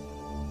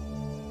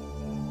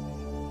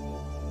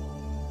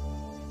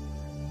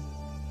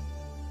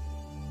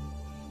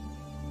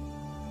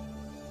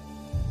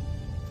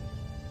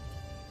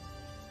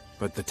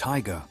 But the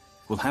tiger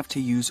will have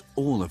to use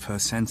all of her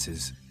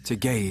senses to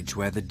gauge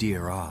where the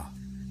deer are.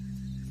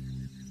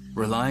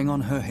 relying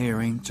on her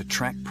hearing to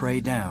track prey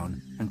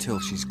down until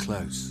she's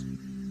close.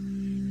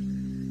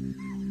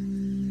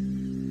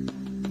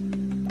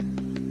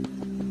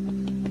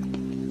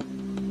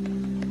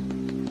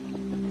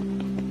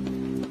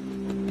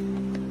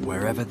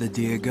 Wherever the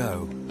deer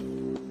go,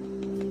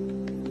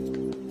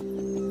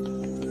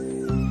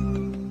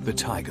 the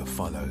tiger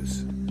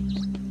follows.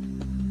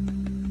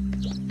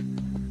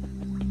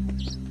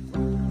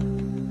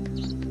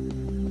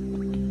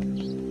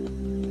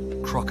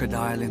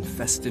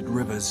 Crocodile-infested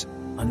rivers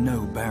are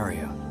no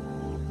barrier.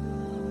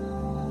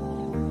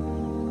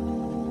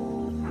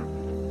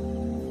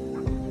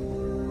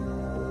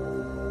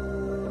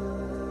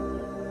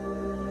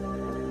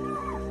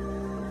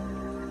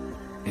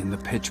 In the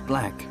pitch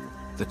black,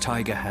 the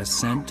tiger has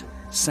scent,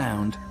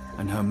 sound,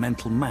 and her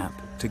mental map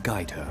to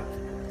guide her.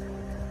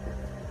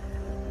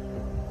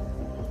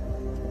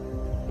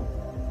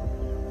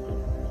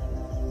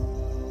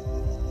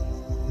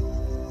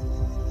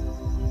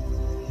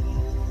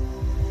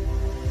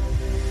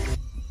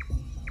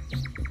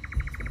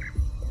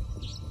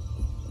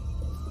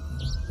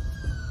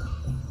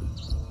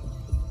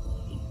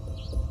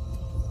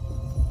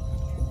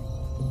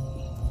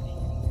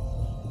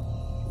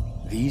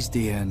 These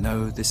deer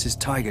know this is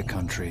tiger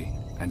country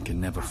and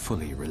can never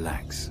fully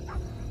relax.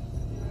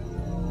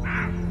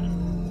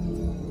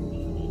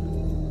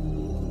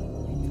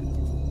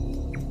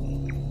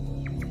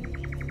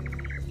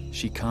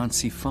 She can't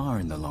see far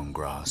in the long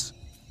grass,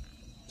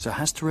 so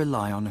has to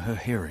rely on her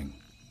hearing,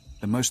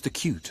 the most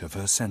acute of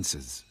her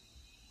senses.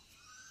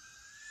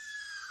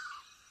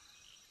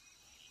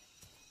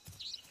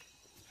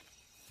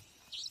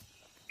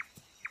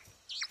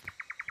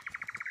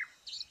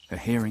 Her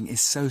hearing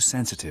is so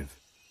sensitive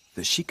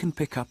that she can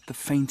pick up the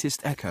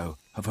faintest echo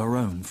of her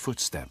own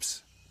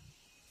footsteps.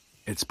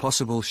 It's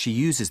possible she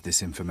uses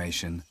this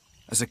information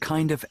as a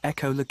kind of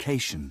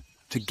echolocation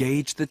to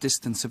gauge the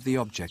distance of the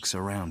objects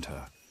around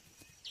her.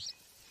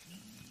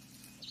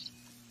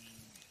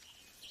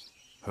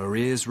 Her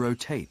ears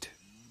rotate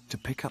to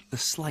pick up the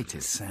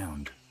slightest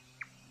sound.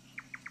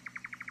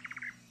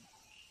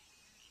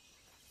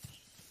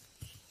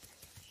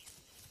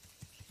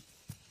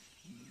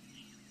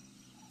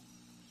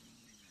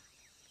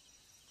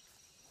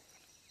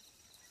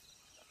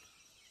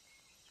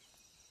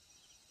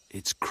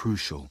 It's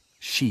crucial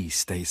she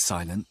stays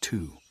silent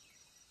too.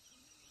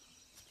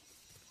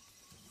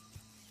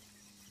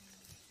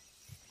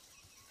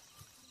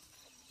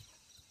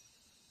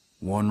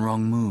 One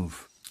wrong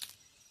move,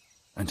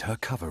 and her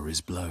cover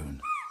is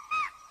blown.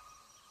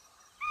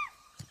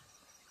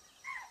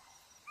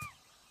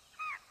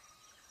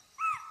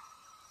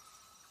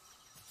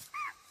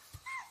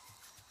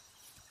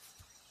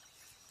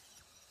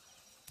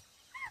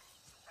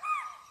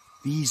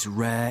 These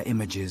rare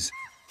images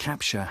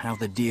capture how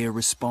the deer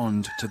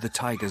respond to the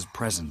tiger's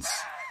presence,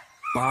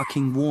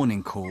 barking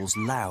warning calls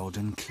loud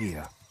and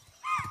clear.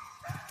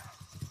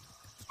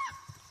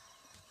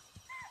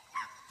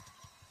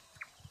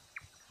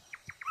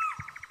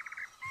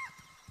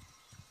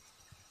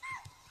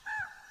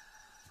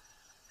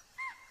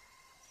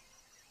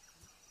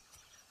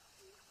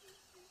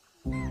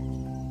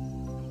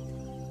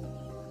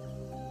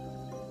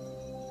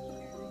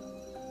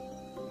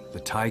 The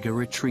tiger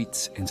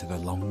retreats into the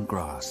long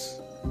grass.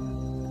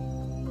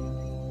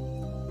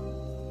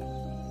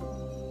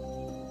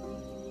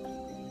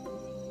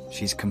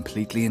 She's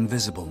completely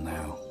invisible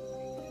now.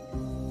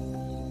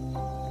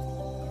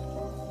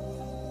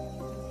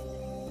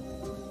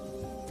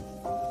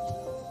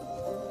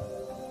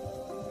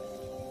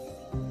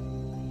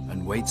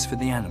 And waits for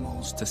the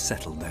animals to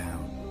settle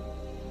down.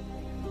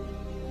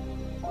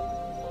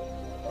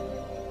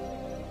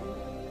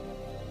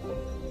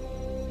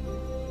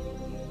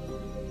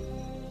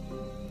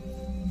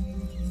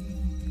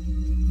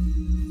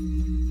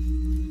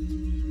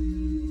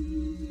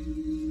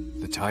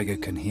 The tiger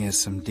can hear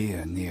some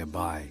deer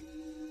nearby.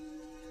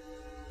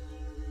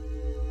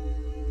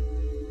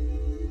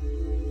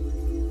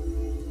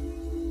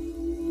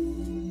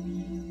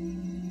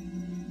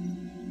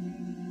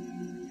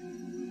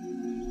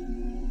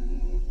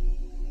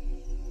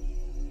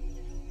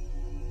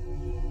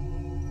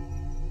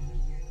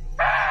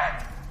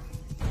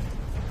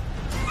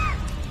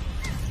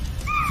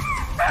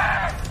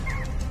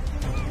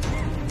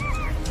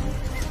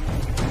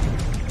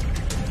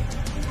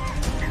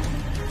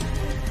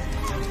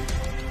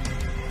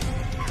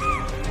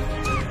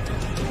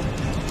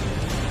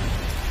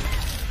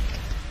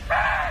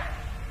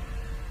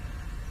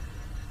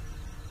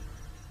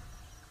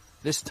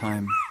 This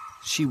time,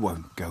 she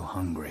won't go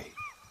hungry.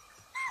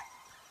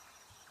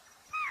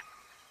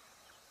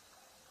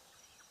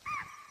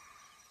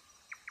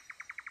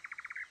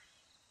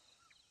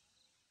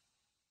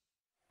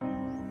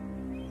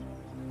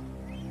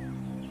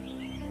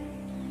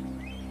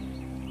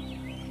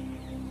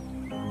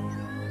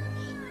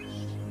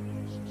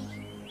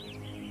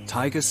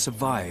 Tigers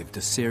survived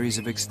a series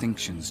of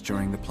extinctions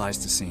during the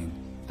Pleistocene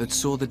that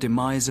saw the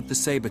demise of the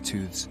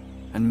sabretooths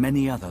and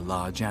many other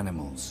large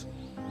animals.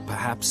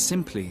 Perhaps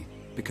simply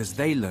because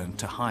they learned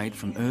to hide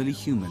from early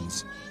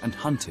humans and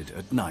hunted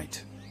at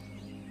night.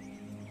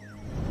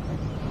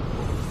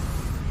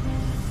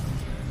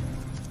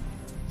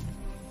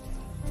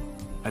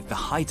 At the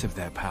height of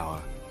their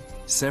power,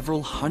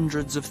 several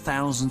hundreds of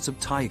thousands of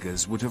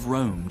tigers would have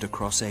roamed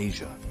across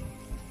Asia.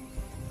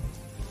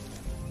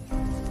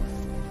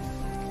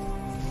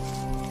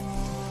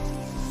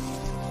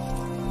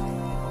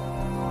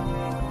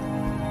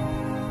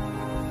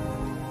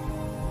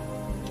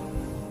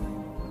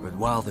 But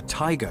while the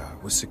tiger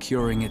was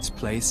securing its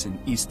place in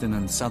Eastern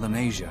and Southern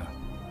Asia,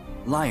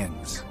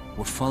 lions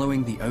were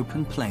following the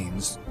open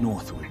plains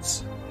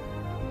northwards.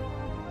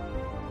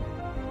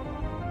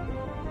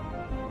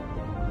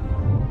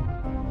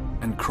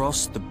 And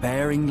crossed the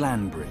Bering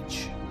Land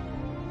Bridge.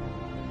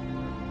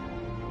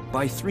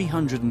 By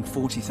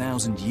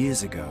 340,000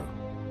 years ago,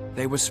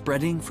 they were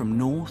spreading from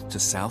North to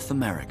South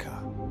America.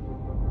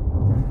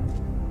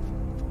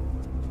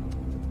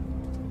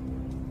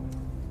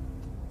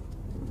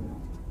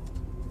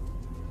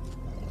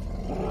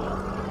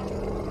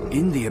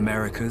 In the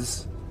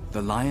Americas,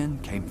 the lion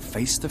came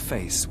face to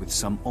face with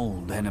some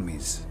old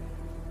enemies,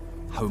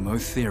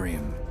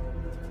 Homotherium.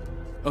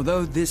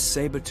 Although this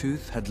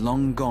saber-tooth had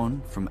long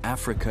gone from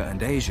Africa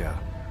and Asia,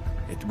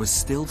 it was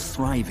still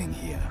thriving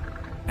here,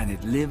 and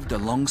it lived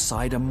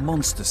alongside a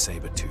monster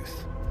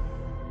saber-tooth,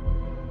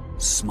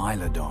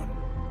 Smilodon.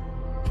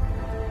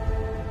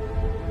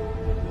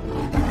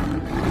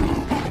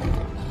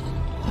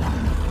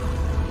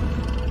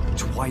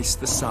 Twice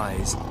the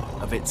size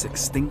of its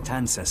extinct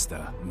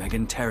ancestor,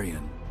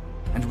 Meganterion,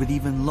 and with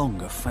even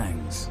longer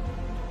fangs.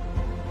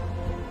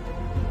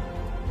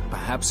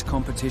 Perhaps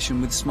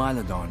competition with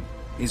Smilodon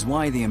is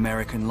why the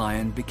American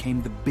lion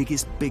became the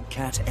biggest big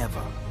cat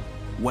ever,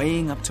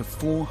 weighing up to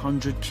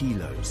 400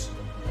 kilos.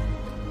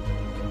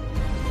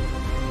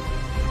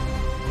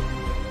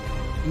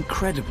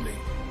 Incredibly,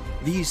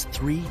 these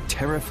three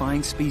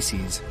terrifying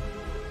species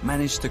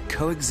managed to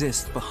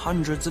coexist for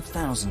hundreds of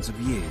thousands of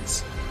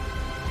years,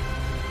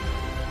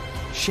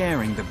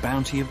 sharing the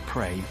bounty of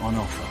prey on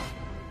offer.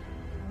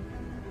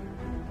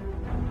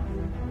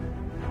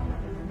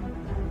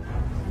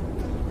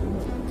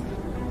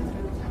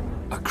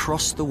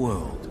 Across the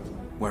world,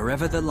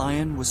 wherever the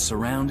lion was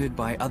surrounded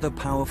by other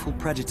powerful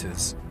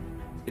predators,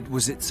 it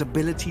was its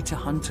ability to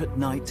hunt at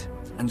night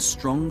and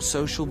strong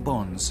social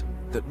bonds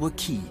that were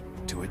key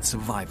to its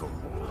survival.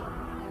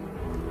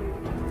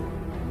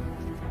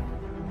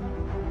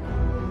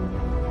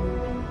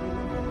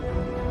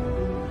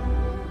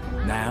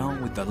 Now,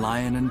 with the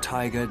lion and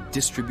tiger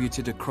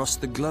distributed across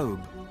the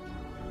globe,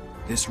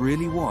 this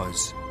really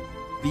was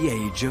the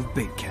age of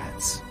big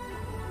cats.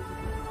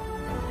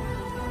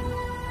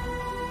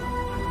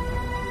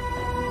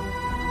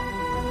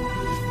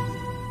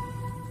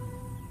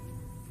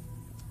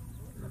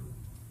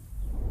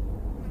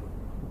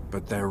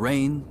 But their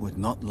reign would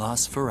not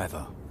last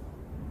forever.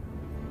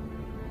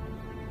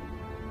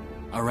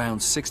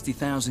 Around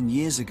 60,000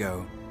 years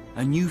ago,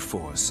 a new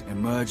force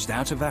emerged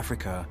out of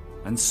Africa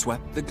and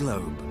swept the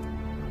globe.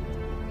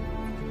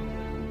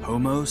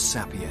 Homo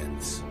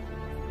sapiens.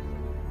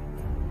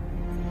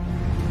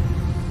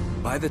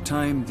 By the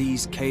time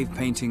these cave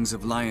paintings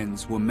of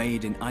lions were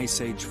made in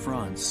Ice Age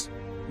France,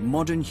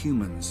 modern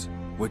humans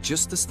were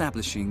just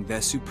establishing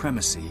their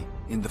supremacy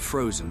in the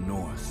frozen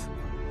north.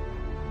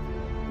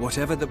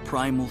 Whatever the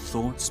primal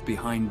thoughts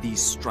behind these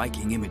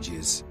striking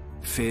images,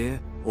 fear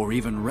or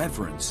even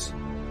reverence,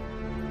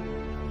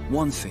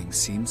 one thing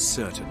seems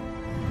certain.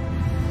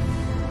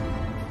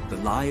 The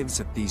lives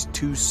of these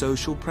two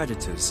social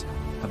predators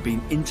have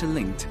been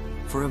interlinked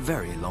for a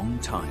very long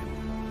time.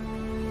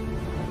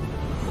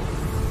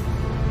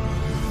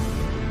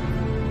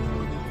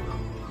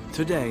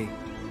 Today,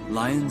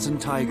 lions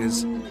and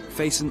tigers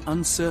face an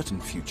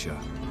uncertain future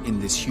in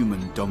this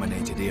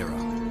human-dominated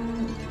era.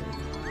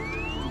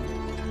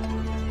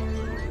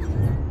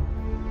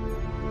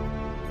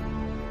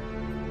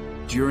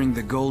 During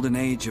the golden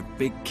age of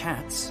big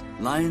cats,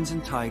 lions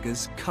and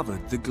tigers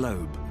covered the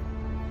globe.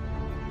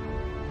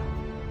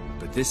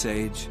 But this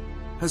age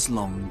has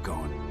long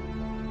gone.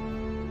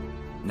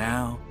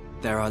 Now,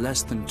 there are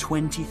less than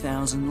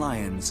 20,000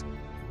 lions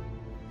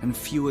and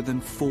fewer than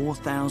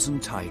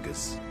 4,000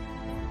 tigers.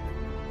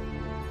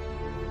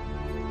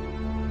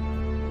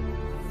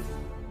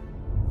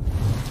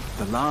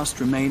 The last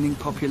remaining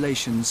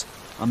populations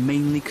are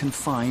mainly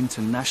confined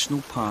to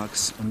national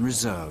parks and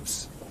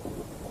reserves.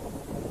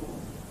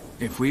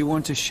 If we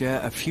want to share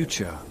a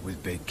future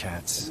with big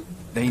cats,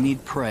 they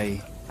need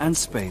prey and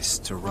space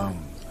to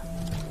roam.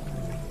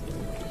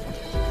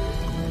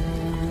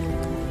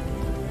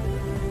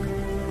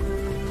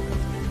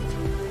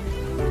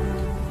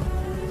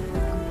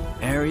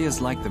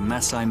 Areas like the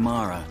Masai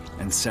Mara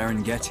and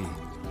Serengeti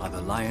are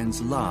the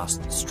lion's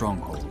last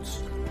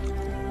strongholds.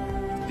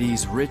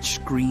 These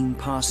rich green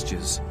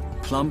pastures,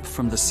 plump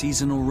from the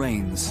seasonal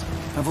rains,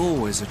 have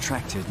always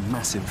attracted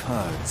massive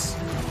herds.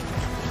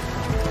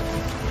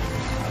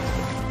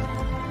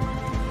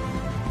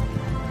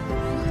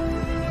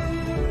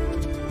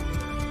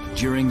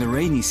 During the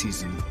rainy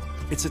season,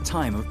 it's a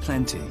time of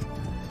plenty,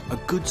 a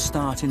good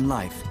start in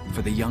life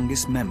for the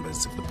youngest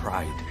members of the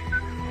pride.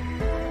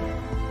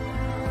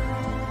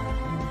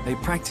 They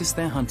practice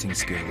their hunting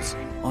skills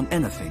on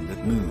anything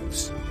that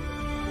moves.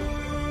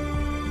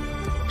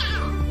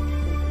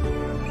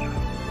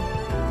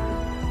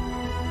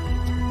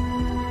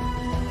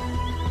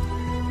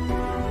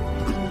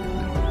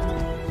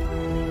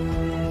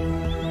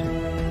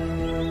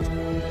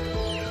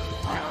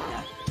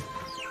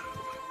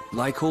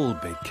 Like all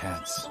big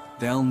cats,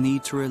 they'll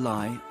need to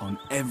rely on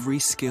every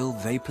skill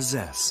they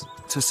possess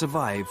to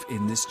survive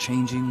in this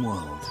changing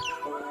world.